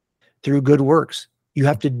something through good works. You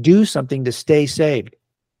have to do something to stay saved.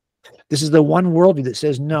 This is the one worldview that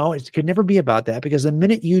says, no, it could never be about that, because the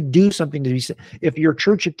minute you do something to be saved, if your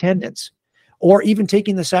church attendance or even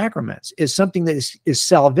taking the sacraments is something that is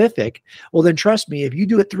salvific, well, then trust me, if you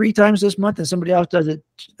do it 3 times this month and somebody else does it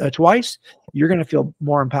twice, you're going to feel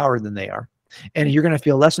more empowered than they are. And you're going to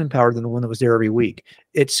feel less empowered than the one that was there every week.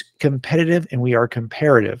 It's competitive, and we are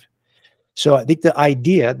comparative. So I think the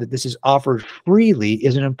idea that this is offered freely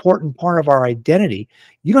is an important part of our identity.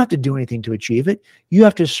 You don't have to do anything to achieve it. You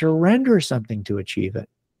have to surrender something to achieve it.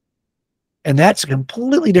 And that's a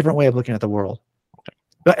completely different way of looking at the world.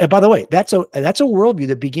 But by the way, that's a worldview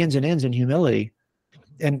that begins and ends in humility.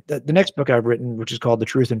 And the next book I've written, which is called The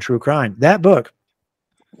Truth and True Crime, that book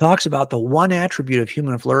talks about the one attribute of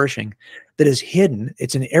human flourishing that is hidden.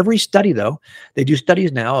 It's in every study, though. They do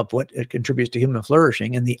studies now of what it contributes to human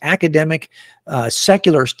flourishing, and the academic,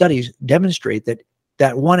 secular studies demonstrate that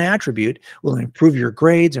that one attribute will improve your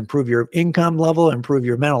grades, improve your income level, improve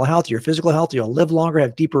your mental health, your physical health. You'll live longer,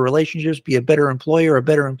 have deeper relationships, be a better employer, a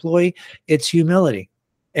better employee. It's humility.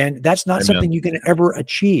 And that's not something you can ever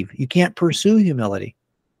achieve. You can't pursue humility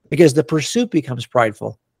because the pursuit becomes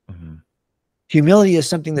prideful. Mm-hmm. Humility is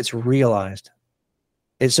something that's realized.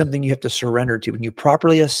 It's something you have to surrender to. When you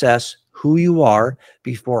properly assess who you are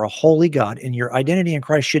before a holy God, and your identity in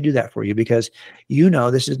Christ should do that for you, because you know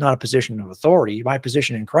this is not a position of authority. My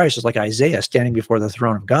position in Christ is like Isaiah standing before the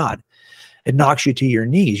throne of God. It knocks you to your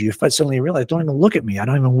knees. You suddenly realize, don't even look at me. I'm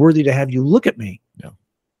not even worthy to have you look at me. Yeah.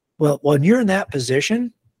 Well, when you're in that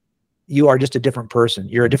position, you are just a different person.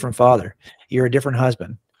 You're a different father. You're a different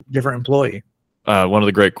husband, different employee. One of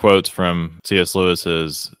the great quotes from C.S. Lewis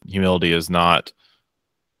is, humility is not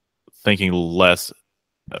thinking less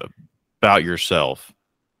about yourself.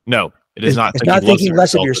 No, it is not. It's not thinking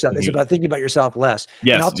less of yourself. It's about thinking about yourself less.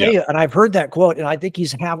 Yes, and I'll tell you, and I've heard that quote, and I think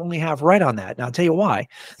he's only half right on that. And I'll tell you why.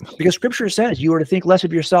 Because Scripture says you are to think less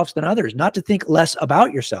of yourselves than others, not to think less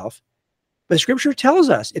about yourself. But Scripture tells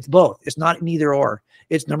us it's both. It's not an either or.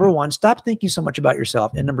 It's number one, stop thinking so much about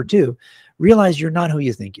yourself. And number two, realize you're not who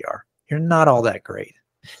you think you are. You're not all that great.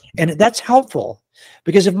 And that's helpful,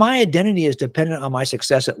 because if my identity is dependent on my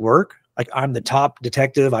success at work, like I'm the top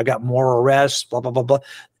detective, I got more arrests, blah, blah, blah, blah.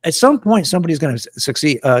 At some point, somebody's going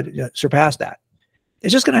to surpass that.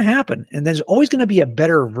 It's just going to happen. And there's always going to be a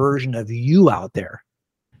better version of you out there.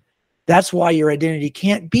 That's why your identity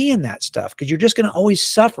can't be in that stuff, because you're just going to always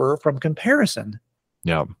suffer from comparison.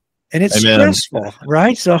 Yeah. And it's stressful,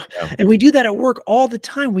 right? So, and we do that at work all the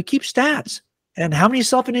time. We keep stats. And how many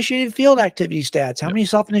self-initiated field activity stats? How many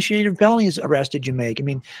self-initiated felonies arrests did you make? I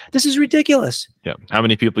mean, this is ridiculous. Yeah. How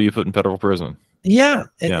many people you put in federal prison? Yeah.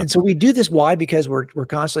 And so we do this. Why? Because we're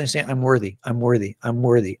constantly saying, I'm worthy, I'm worthy, I'm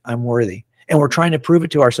worthy, I'm worthy. And we're trying to prove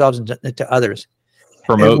it to ourselves and to others.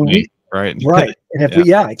 Promote me, right? Right. And if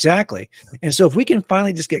exactly. And so if we can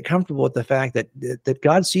finally just get comfortable with the fact that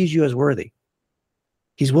God sees you as worthy,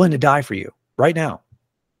 He's willing to die for you right now.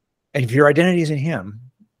 And if your identity is in Him,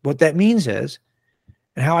 what that means is,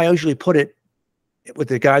 and how I usually put it with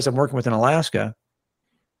the guys I'm working with in Alaska,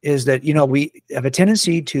 is that, we have a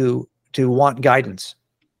tendency to want guidance,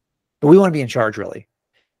 but we want to be in charge, really.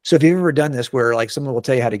 So if you've ever done this where like someone will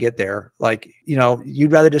tell you how to get there, like,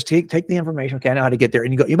 you'd rather just take the information, okay, I know how to get there.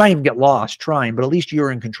 And you might even get lost trying, but at least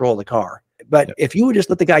you're in control of the car. But if you would just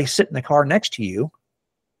let the guy sit in the car next to you,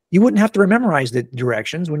 you wouldn't have to memorize the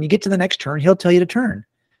directions. When you get to the next turn, he'll tell you to turn.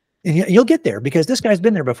 And you'll get there because this guy's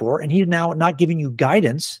been there before, and he's now not giving you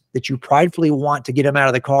guidance that you pridefully want to get him out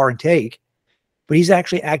of the car and take, but he's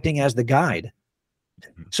actually acting as the guide.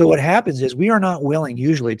 So what happens is we are not willing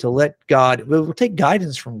usually to let God, we'll take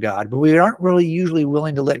guidance from God, but we aren't really usually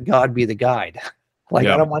willing to let God be the guide. I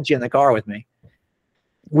don't want you in the car with me.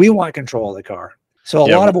 We want control of the car. So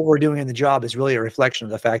a lot of what we're doing in the job is really a reflection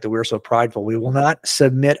of the fact that we're so prideful. We will not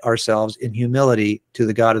submit ourselves in humility to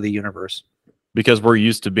the God of the universe. Because we're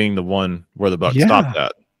used to being the one where the buck stopped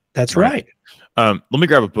at. That's right. Let me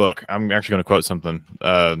grab a book. I'm actually going to quote something.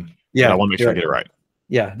 I want to make sure I get it right.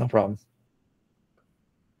 Yeah, no problem.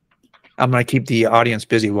 I'm going to keep the audience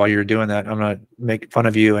busy while you're doing that. I'm going to make fun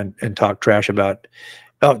of you and talk trash about.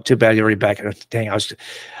 Oh, too bad you're already back. Dang, I was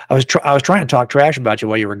trying to talk trash about you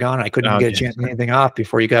while you were gone. I couldn't get a chance to get anything off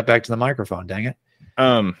before you got back to the microphone. Dang it.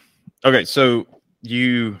 Okay, so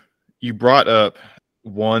you brought up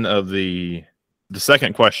one of the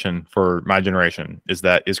second question for my generation is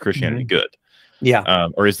Christianity good? Yeah.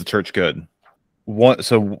 Or is the church good? One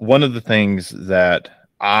of the things that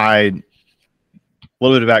a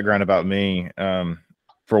little bit of background about me,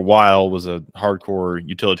 for a while was a hardcore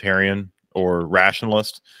utilitarian or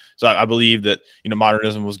rationalist. So I believe that,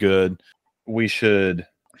 modernism was good. That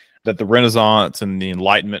the Renaissance and the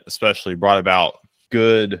Enlightenment especially brought about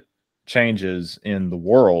good changes in the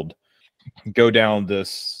world. Go down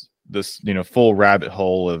this full rabbit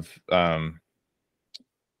hole of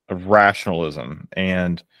rationalism,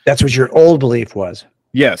 and that's what your old belief was.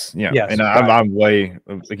 Yes, and I'm way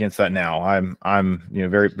against that now. I'm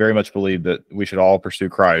very very much believe that we should all pursue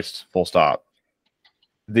Christ. Full stop.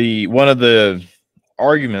 One of the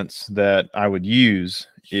arguments that I would use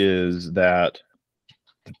is that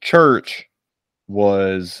the church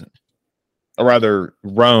was, or rather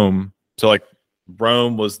Rome. So like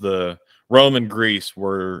Rome and Greece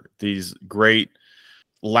were these great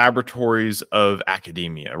laboratories of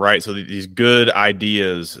academia, right? So these good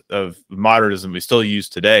ideas of modernism we still use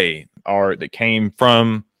today that came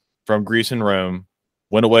from Greece and Rome,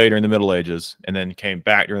 went away during the Middle Ages, and then came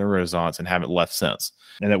back during the Renaissance and haven't left since.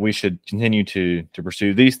 And that we should continue to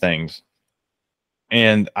pursue these things.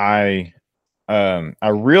 And I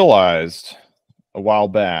realized a while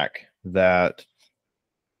back that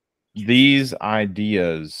these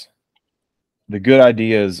ideas, the good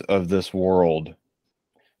ideas of this world,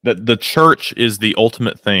 that the church is the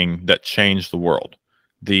ultimate thing that changed the world.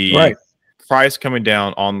 The Christ coming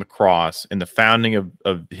down on the cross and the founding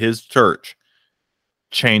of his church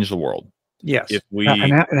changed the world. Yes. If we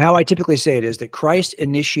and how I typically say it is that Christ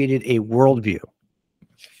initiated a worldview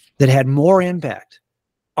that had more impact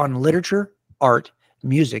on literature, art,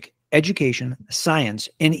 music, education, science,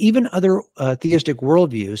 and even other theistic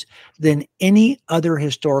worldviews than any other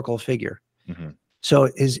historical figure. Mm-hmm. So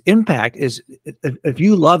his impact is, if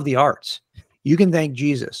you love the arts, you can thank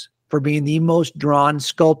Jesus for being the most drawn,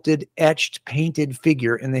 sculpted, etched, painted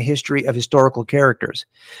figure in the history of historical characters.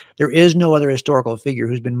 There is no other historical figure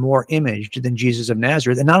who's been more imaged than Jesus of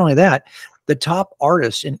Nazareth. And not only that, the top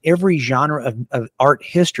artists in every genre of art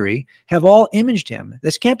history have all imaged him.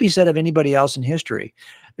 This can't be said of anybody else in history.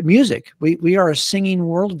 Music, we are a singing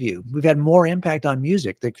worldview. We've had more impact on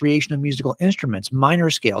music, the creation of musical instruments, minor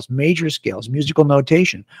scales, major scales, musical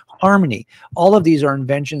notation, harmony. All of these are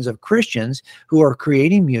inventions of Christians who are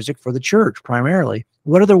creating music for the church primarily.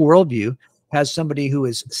 What other worldview has somebody who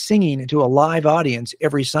is singing to a live audience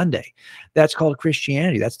every Sunday? That's called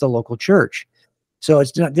Christianity. That's the local church. So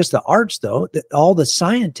it's not just the arts, though. All the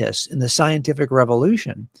scientists in the scientific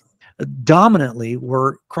revolution dominantly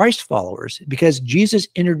were Christ followers, because Jesus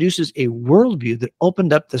introduces a worldview that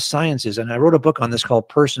opened up the sciences. And I wrote a book on this called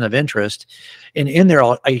Person of Interest. And in there,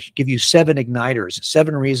 I give you 7 igniters,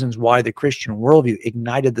 7 reasons why the Christian worldview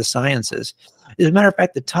ignited the sciences. As a matter of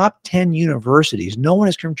fact, the top 10 universities, no one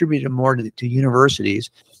has contributed more to universities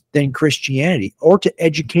than Christianity or to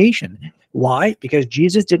education. Why? Because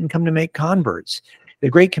Jesus didn't come to make converts. The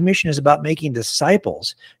Great Commission is about making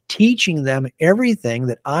disciples, teaching them everything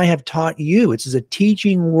that I have taught you. It's a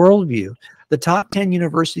teaching worldview. The top 10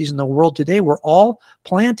 universities in the world today were all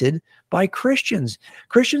planted by Christians.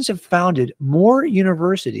 Christians have founded more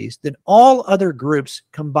universities than all other groups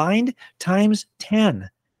combined times 10.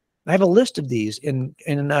 I have a list of these in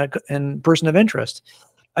Person of Interest.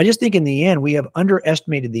 I just think in the end, we have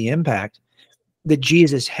underestimated the impact that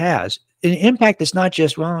Jesus has. An impact that's not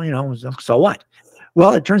just, well, so what?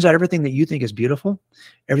 Well, it turns out everything that you think is beautiful,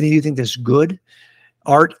 everything you think is good,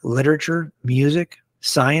 art, literature, music,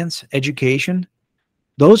 science, education,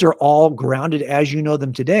 those are all grounded as you know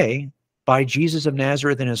them today by Jesus of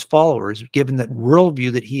Nazareth and his followers, given that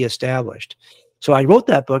worldview that he established. So I wrote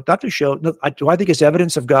that book not to show. Do I think it's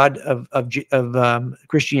evidence of God of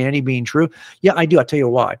Christianity being true? Yeah, I do. I'll tell you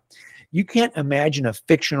why. You can't imagine a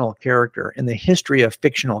fictional character in the history of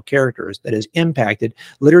fictional characters that has impacted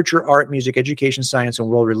literature, art, music, education, science, and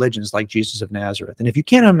world religions like Jesus of Nazareth. And if you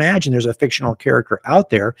can't imagine there's a fictional character out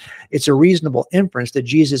there, it's a reasonable inference that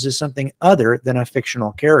Jesus is something other than a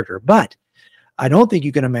fictional character. But I don't think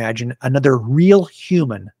you can imagine another real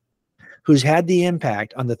human who's had the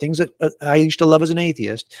impact on the things that I used to love as an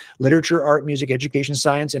atheist, literature, art, music, education,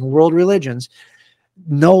 science, and world religions.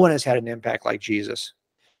 No one has had an impact like Jesus.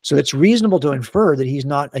 So it's reasonable to infer that he's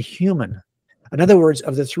not a human. In other words,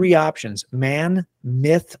 of the 3 options, man,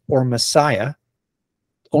 myth, or Messiah,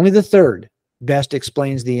 only the third best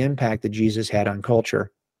explains the impact that Jesus had on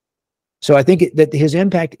culture. So I think that his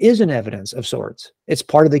impact is an evidence of sorts. It's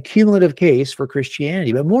part of the cumulative case for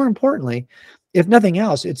Christianity. But more importantly, if nothing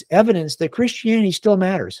else, it's evidence that Christianity still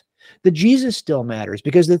matters, that Jesus still matters,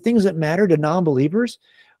 because the things that matter to non-believers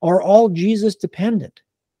are all Jesus dependent.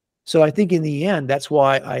 So I think in the end, that's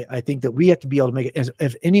why I think that we have to be able to make it.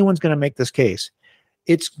 If anyone's going to make this case,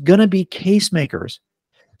 it's going to be case makers.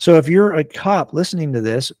 So if you're a cop listening to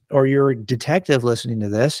this, or you're a detective listening to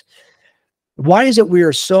this, why is it we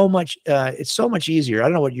are so much? It's so much easier. I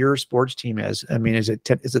don't know what your sports team is. I mean, is it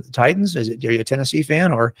the Titans? Are you a Tennessee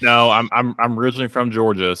fan, or no? I'm originally from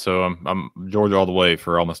Georgia, so I'm Georgia all the way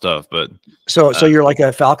for all my stuff. But so you're like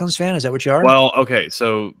a Falcons fan? Is that what you are? Well, okay,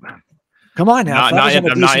 so. Come on now. I'm not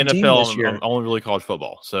NFL. I'm only really college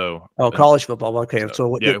football. So college football. Okay,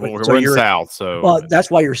 so yeah, we're in South. So well, that's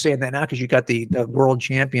why you're saying that now, because you got the world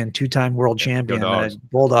champion, 2-time world champion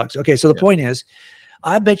Bulldogs. Okay, so the point is,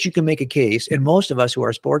 I bet you can make a case, and most of us who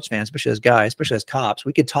are sports fans, especially as guys, especially as cops,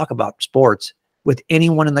 we could talk about sports with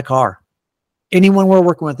anyone in the car. Anyone we're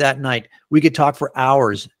working with that night, we could talk for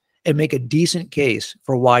hours and make a decent case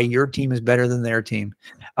for why your team is better than their team.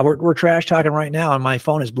 We're trash talking right now, and my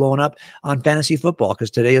phone is blowing up on fantasy football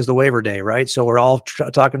because today is the waiver day, right? So we're all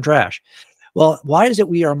talking trash. Well, why is it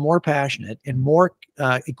we are more passionate and more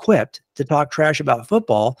equipped to talk trash about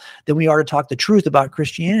football than we are to talk the truth about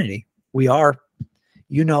Christianity? We are.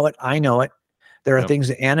 You know it. I know it. There are things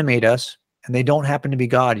that animate us, and they don't happen to be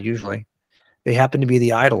God usually. They happen to be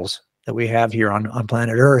the idols that we have here on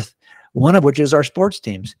planet Earth, one of which is our sports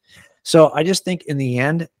teams. So I just think in the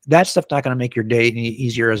end, that stuff's not going to make your day any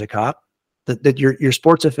easier as a cop, that your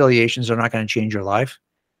sports affiliations are not going to change your life.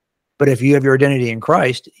 But if you have your identity in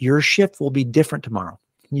Christ, your shift will be different tomorrow.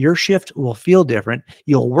 Your shift will feel different.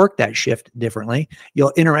 You'll work that shift differently.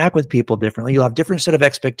 You'll interact with people differently. You'll have different set of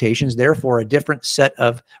expectations, therefore a different set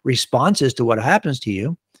of responses to what happens to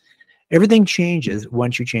you. Everything changes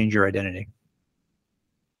once you change your identity.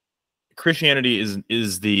 Christianity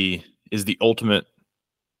is the ultimate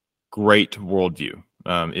great worldview.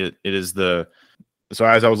 It is the, so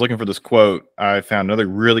as I was looking for this quote, I found another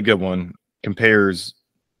really good one, compares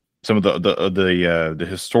some of the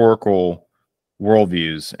historical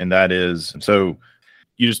worldviews, and that is, so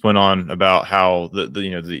you just went on about how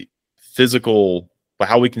the physical,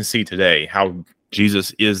 how we can see today how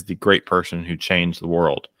Jesus is the great person who changed the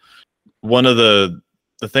world. One of the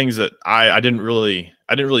things that I didn't really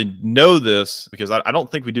know this, because I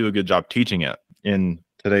don't think we do a good job teaching it in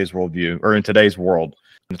today's worldview, or in today's world.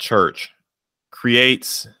 The church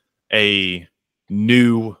creates a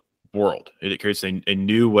new world. It creates a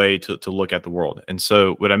new way to look at the world. And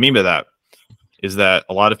so what I mean by that is that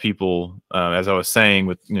a lot of people, as I was saying,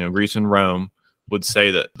 with Greece and Rome, would say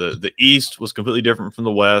that the East was completely different from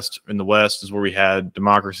the West. And the West is where we had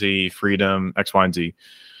democracy, freedom, X, Y, and Z.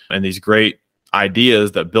 And these great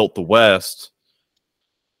ideas that built the West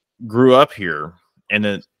grew up here, and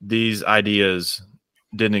then these ideas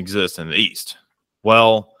didn't exist in the East.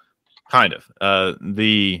 Well, kind of.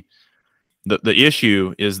 The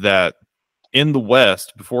issue is that in the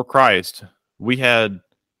West, before Christ, we had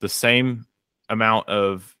the same amount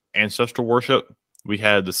of ancestral worship. We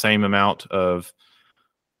had the same amount of,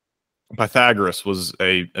 Pythagoras was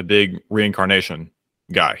a big reincarnation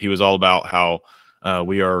guy. He was all about how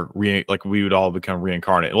we are we would all become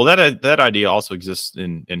reincarnated. Well, that idea also exists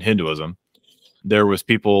in Hinduism. There was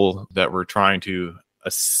people that were trying to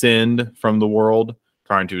ascend from the world,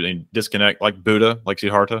 trying to disconnect, like Buddha, like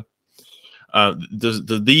Siddhartha.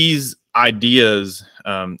 These ideas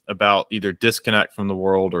about either disconnect from the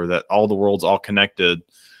world or that all the world's all connected,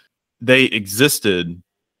 they existed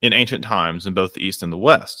in ancient times in both the East and the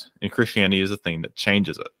West. And Christianity is the thing that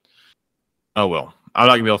changes it. Oh, well, I'm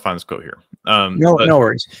not going to be able to find this quote here. No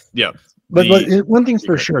worries. Yeah. But one thing's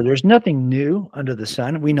for sure, there's nothing new under the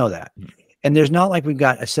sun. We know that. And there's not like we've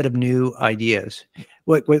got a set of new ideas.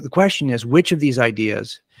 What the question is, which of these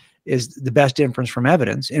ideas is the best inference from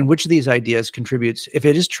evidence, and which of these ideas contributes? If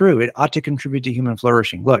it is true, it ought to contribute to human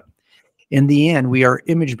flourishing. Look, in the end, we are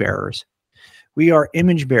image bearers. We are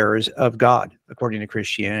image bearers of God, according to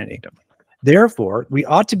Christianity. Therefore, we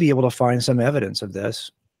ought to be able to find some evidence of this.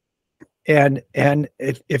 And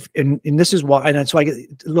this is why, and that's why,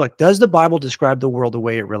 look, does the Bible describe the world the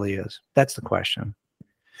way it really is? That's the question.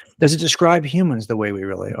 Does it describe humans the way we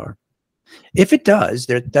really are? If it does,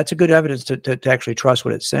 that's a good evidence to actually trust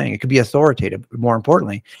what it's saying. It could be authoritative. More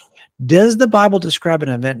importantly, does the Bible describe an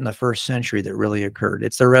event in the first century that really occurred?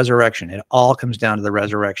 It's the resurrection. It all comes down to the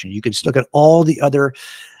resurrection. You could look at all the other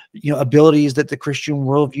abilities that the Christian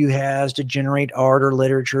worldview has to generate art or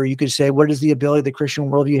literature. You could say, what is the ability the Christian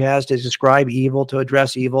worldview has to describe evil, to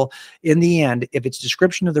address evil? In the end, if its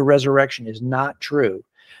description of the resurrection is not true,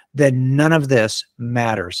 then none of this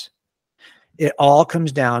matters. It all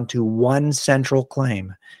comes down to one central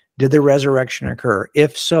claim. Did the resurrection occur?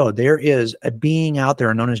 If so, there is a being out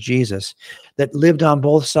there known as Jesus that lived on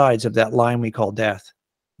both sides of that line we call death,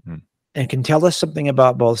 and can tell us something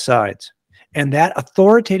about both sides. And that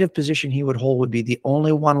authoritative position he would hold would be the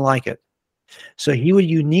only one like it. So he would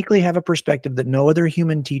uniquely have a perspective that no other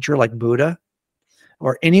human teacher like Buddha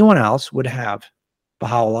or anyone else would have.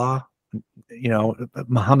 Baha'u'llah,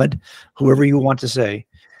 Muhammad, whoever you want to say.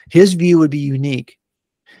 His view would be unique.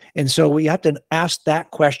 And so we have to ask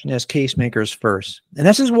that question as case makers first. And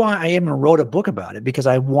this is why I even wrote a book about it, because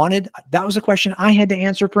that was a question I had to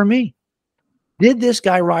answer for me. Did this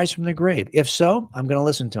guy rise from the grave? If so, I'm going to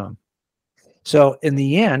listen to him. So in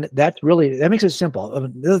the end, that makes it simple.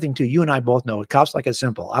 The other thing too, you and I both know cops like it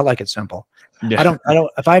simple. I like it simple. Yeah. I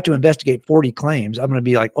don't, if I have to investigate 40 claims, I'm going to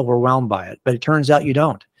be like overwhelmed by it. But it turns out you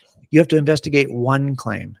don't. You have to investigate one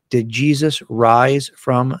claim. Did Jesus rise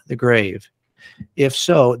from the grave? If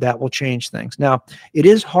so, that will change things. Now, it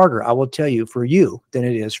is harder, I will tell you, for you than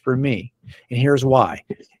it is for me. And here's why.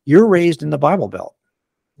 You're raised in the Bible Belt.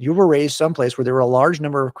 You were raised someplace where there were a large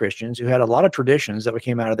number of Christians who had a lot of traditions that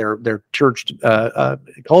came out of their church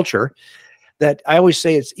culture, that I always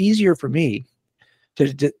say it's easier for me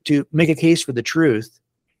to make a case for the truth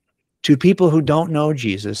to people who don't know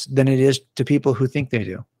Jesus than it is to people who think they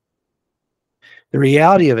do. The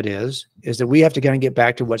reality of it is that we have to kind of get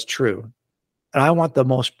back to what's true. And I want the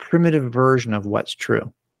most primitive version of what's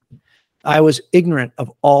true. I was ignorant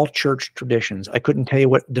of all church traditions. I couldn't tell you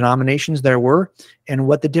what denominations there were and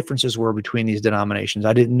what the differences were between these denominations.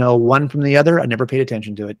 I didn't know one from the other. I never paid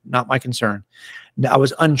attention to it. Not my concern. I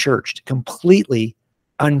was unchurched, completely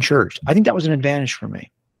unchurched. I think that was an advantage for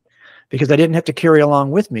me because I didn't have to carry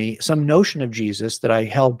along with me some notion of Jesus that I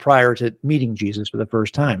held prior to meeting Jesus for the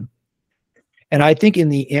first time. And I think in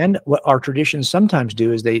the end, what our traditions sometimes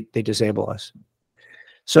do is they disable us.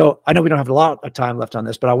 So I know we don't have a lot of time left on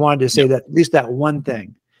this, but I wanted to say that at least that one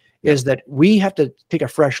thing is that we have to take a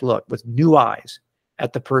fresh look with new eyes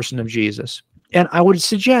at the person of Jesus. And I would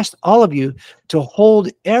suggest all of you to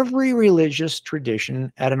hold every religious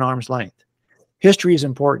tradition at an arm's length. History is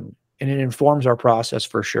important and it informs our process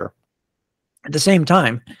for sure. At the same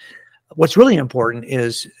time, what's really important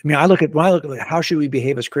is, when I look at how should we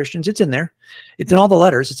behave as Christians, it's in there. It's in all the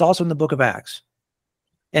letters. It's also in the book of Acts.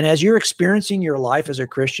 And as you're experiencing your life as a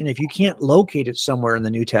Christian, if you can't locate it somewhere in the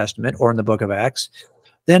New Testament or in the book of Acts,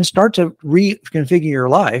 then start to reconfigure your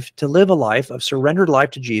life to live a life of surrendered life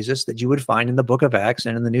to Jesus that you would find in the book of Acts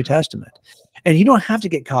and in the New Testament. And you don't have to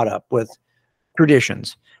get caught up with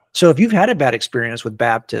traditions. So if you've had a bad experience with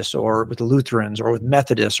Baptists or with Lutherans or with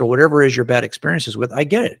Methodists or whatever is your bad experiences with, I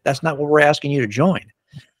get it. That's not what we're asking you to join.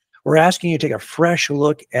 We're asking you to take a fresh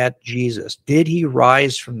look at Jesus. Did he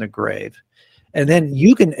rise from the grave? And then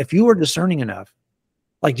you can, if you were discerning enough,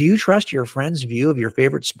 like, do you trust your friend's view of your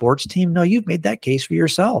favorite sports team? No, you've made that case for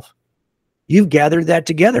yourself. You've gathered that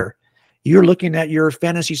together. You're looking at your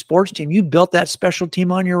fantasy sports team. You built that special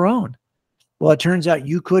team on your own. Well, it turns out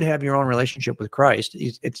you could have your own relationship with Christ.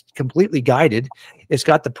 It's completely guided. It's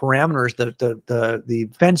got the parameters, the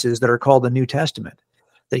fences that are called the New Testament.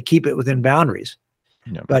 They keep it within boundaries.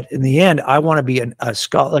 Yeah. But in the end, I want to be a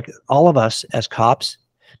scholar, like all of us as cops.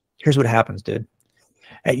 Here's what happens, dude.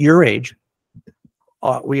 At your age,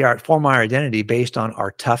 we form our identity based on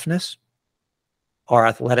our toughness, our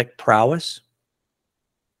athletic prowess,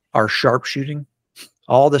 our sharpshooting,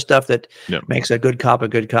 all the stuff that makes a good cop a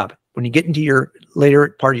good cop. When you get into your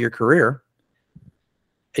later part of your career,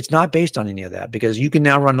 it's not based on any of that because you can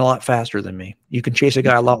now run a lot faster than me. You can chase a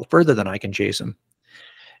guy a lot further than I can chase him.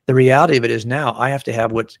 The reality of it is now I have to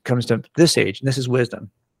have what comes to this age, and this is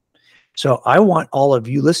wisdom. So I want all of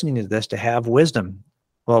you listening to this to have wisdom.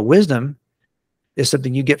 Well, wisdom is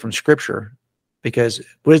something you get from Scripture because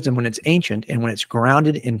wisdom, when it's ancient and when it's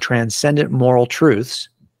grounded in transcendent moral truths,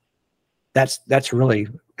 that's really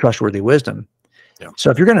trustworthy wisdom. Yeah.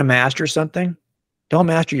 So if you're going to master something, don't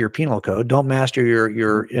master your penal code. Don't master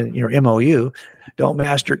your MOU. Don't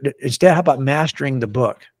master. Instead, how about mastering the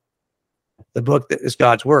book? The book that is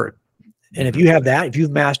God's word. And if you have that, if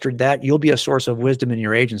you've mastered that, you'll be a source of wisdom in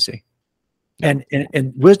your agency. And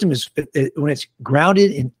wisdom is, when it's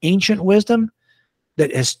grounded in ancient wisdom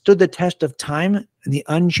that has stood the test of time in the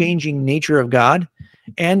unchanging nature of God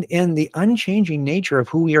and in the unchanging nature of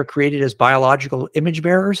who we are created as biological image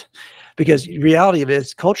bearers. Because the reality of it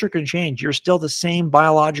is culture can change. You're still the same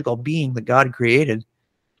biological being that God created.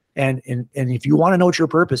 And if you want to know what your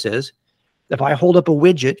purpose is, if I hold up a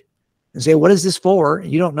widget and say, what is this for?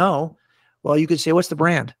 You don't know. Well, you could say, what's the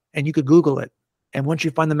brand? And you could Google it. And once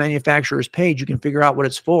you find the manufacturer's page, you can figure out what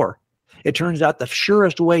it's for. It turns out the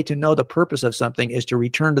surest way to know the purpose of something is to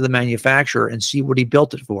return to the manufacturer and see what he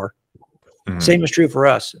built it for. Mm-hmm. Same is true for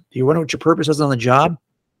us. If you want to know what your purpose is on the job,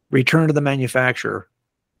 return to the manufacturer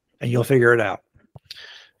and you'll figure it out.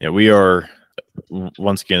 Yeah, we are,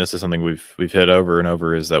 once again, this is something we've hit over and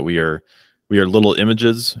over, is that we are little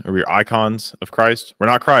images, or we are icons of Christ. We're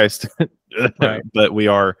not Christ, right. But we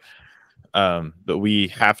are, but we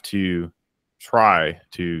have to try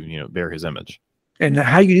to, bear his image. And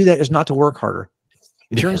how you do that is not to work harder.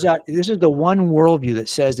 It turns out this is the one worldview that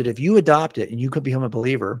says that if you adopt it and you could become a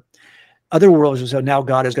believer, other worldviews say now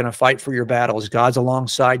God is going to fight for your battles. God's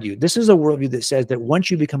alongside you. This is a worldview that says that once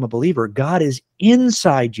you become a believer, God is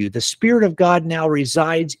inside you. The Spirit of God now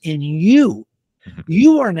resides in you.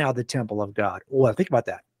 You are now the temple of God. Well, think about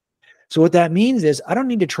that. So what that means is I don't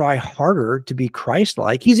need to try harder to be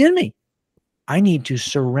Christ-like. He's in me. I need to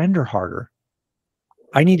surrender harder.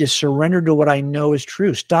 I need to surrender to what I know is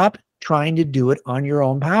true. Stop trying to do it on your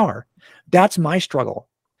own power. That's my struggle,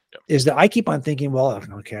 is that I keep on thinking, well,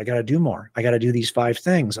 okay, I got to do more. I got to do these 5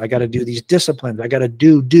 things. I got to do these disciplines. I got to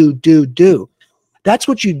do. That's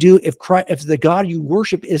what you do if the God you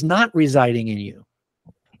worship is not residing in you.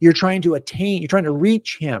 You're trying to attain, you're trying to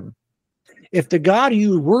reach him. If the God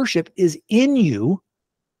you worship is in you,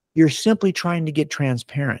 you're simply trying to get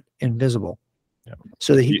transparent and visible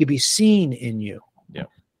so that he could be seen in you.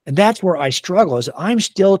 And that's where I struggle, is I'm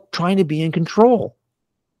still trying to be in control.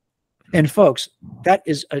 And folks, that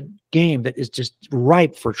is a game that is just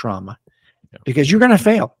ripe for trauma because you're going to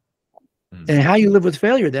fail. And how you live with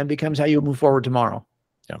failure then becomes how you move forward tomorrow.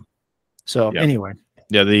 So anyway.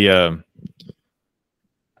 The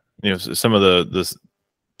some of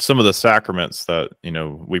the sacraments that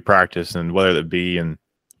we practice, and whether it be in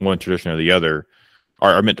one tradition or the other,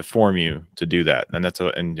 are meant to form you to do that. And that's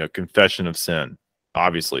confession of sin.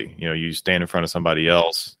 Obviously, you stand in front of somebody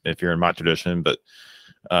else if you're in my tradition, but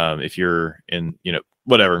if you're in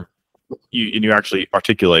whatever, you actually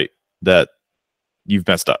articulate that you've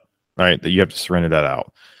messed up, right? That you have to surrender that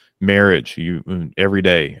out. Marriage, you every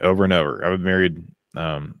day, over and over. I've been married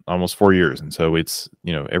almost 4 years, and so it's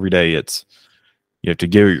every day it's you have to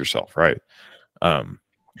give yourself, right?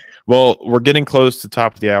 Well, we're getting close to the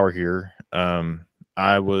top of the hour here.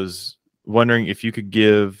 I was wondering if you could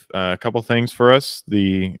give a couple things for us.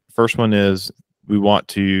 The first one is we want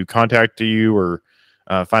to contact you or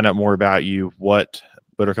find out more about you. What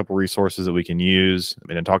are a couple resources that we can use,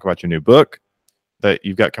 and talk about your new book that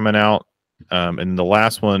you've got coming out. And the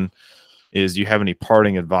last one is, do you have any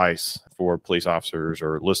parting advice for police officers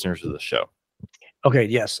or listeners of the show? Okay.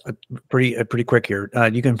 Yes. Pretty quick here.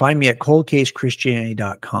 You can find me at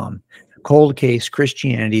coldcasechristianity.com,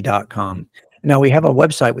 coldcasechristianity.com. Now we have a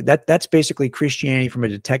website that's basically Christianity from a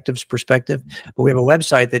detective's perspective, but we have a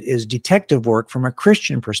website that is detective work from a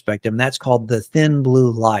Christian perspective, and that's called The Thin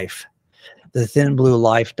Blue Life,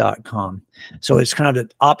 thethinbluelife.com. So it's kind of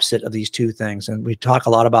the opposite of these two things. And we talk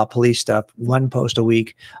a lot about police stuff, 1 post a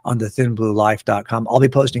week on thethinbluelife.com. I'll be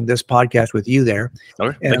posting this podcast with you there.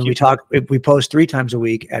 Okay, and we post 3 times a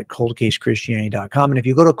week at coldcasechristianity.com. And if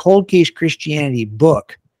you go to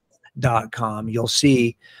coldcasechristianitybook.com, you'll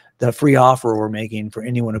see the free offer we're making for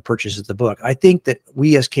anyone who purchases the book. I think that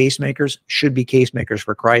we as casemakers should be casemakers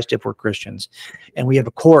for Christ if we're Christians. And we have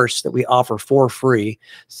a course that we offer for free,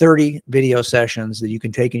 30 video sessions that you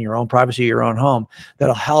can take in your own privacy of your own home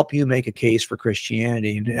that'll help you make a case for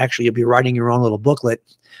Christianity. And actually, you'll be writing your own little booklet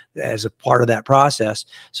as a part of that process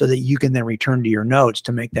so that you can then return to your notes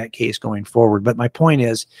to make that case going forward. But my point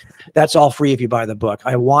is, that's all free if you buy the book.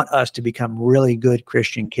 I want us to become really good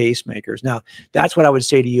Christian case makers. Now, that's what I would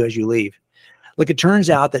say to you as you leave. Look, it turns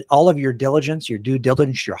out that all of your diligence, your due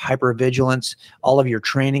diligence, your hypervigilance, all of your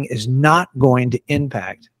training is not going to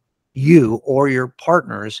impact you or your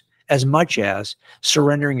partners as much as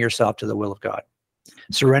surrendering yourself to the will of God,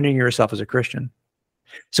 surrendering yourself as a Christian.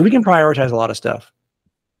 So we can prioritize a lot of stuff.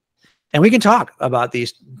 And we can talk about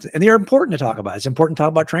these, and they're important to talk about. It's important to talk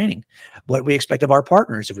about training, what we expect of our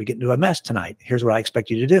partners. If we get into a mess tonight, here's what I expect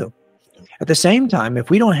you to do. At the same time, if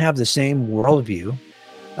we don't have the same worldview,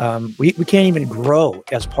 we can't even grow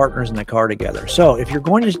as partners in the car together. So if you're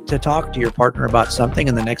going to talk to your partner about something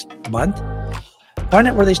in the next month, find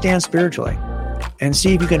out where they stand spiritually and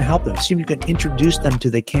see if you can help them, see if you can introduce them to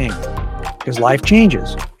the King, because life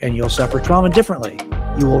changes and you'll suffer trauma differently.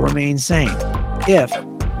 You will remain sane if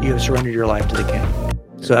you have surrendered your life to the King.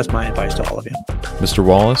 So that's my advice to all of you. Mr.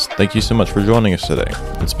 Wallace, thank you so much for joining us today.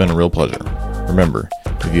 It's been a real pleasure. Remember,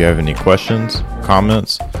 if you have any questions,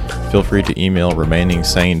 comments, feel free to email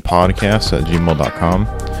remainingsanepodcast@gmail.com.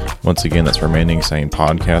 Once again, that's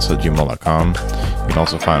remainingsanepodcast@gmail.com. You can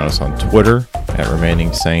also find us on Twitter at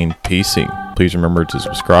remainingsanepc. Please remember to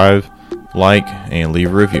subscribe, like, and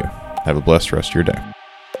leave a review. Have a blessed rest of your day.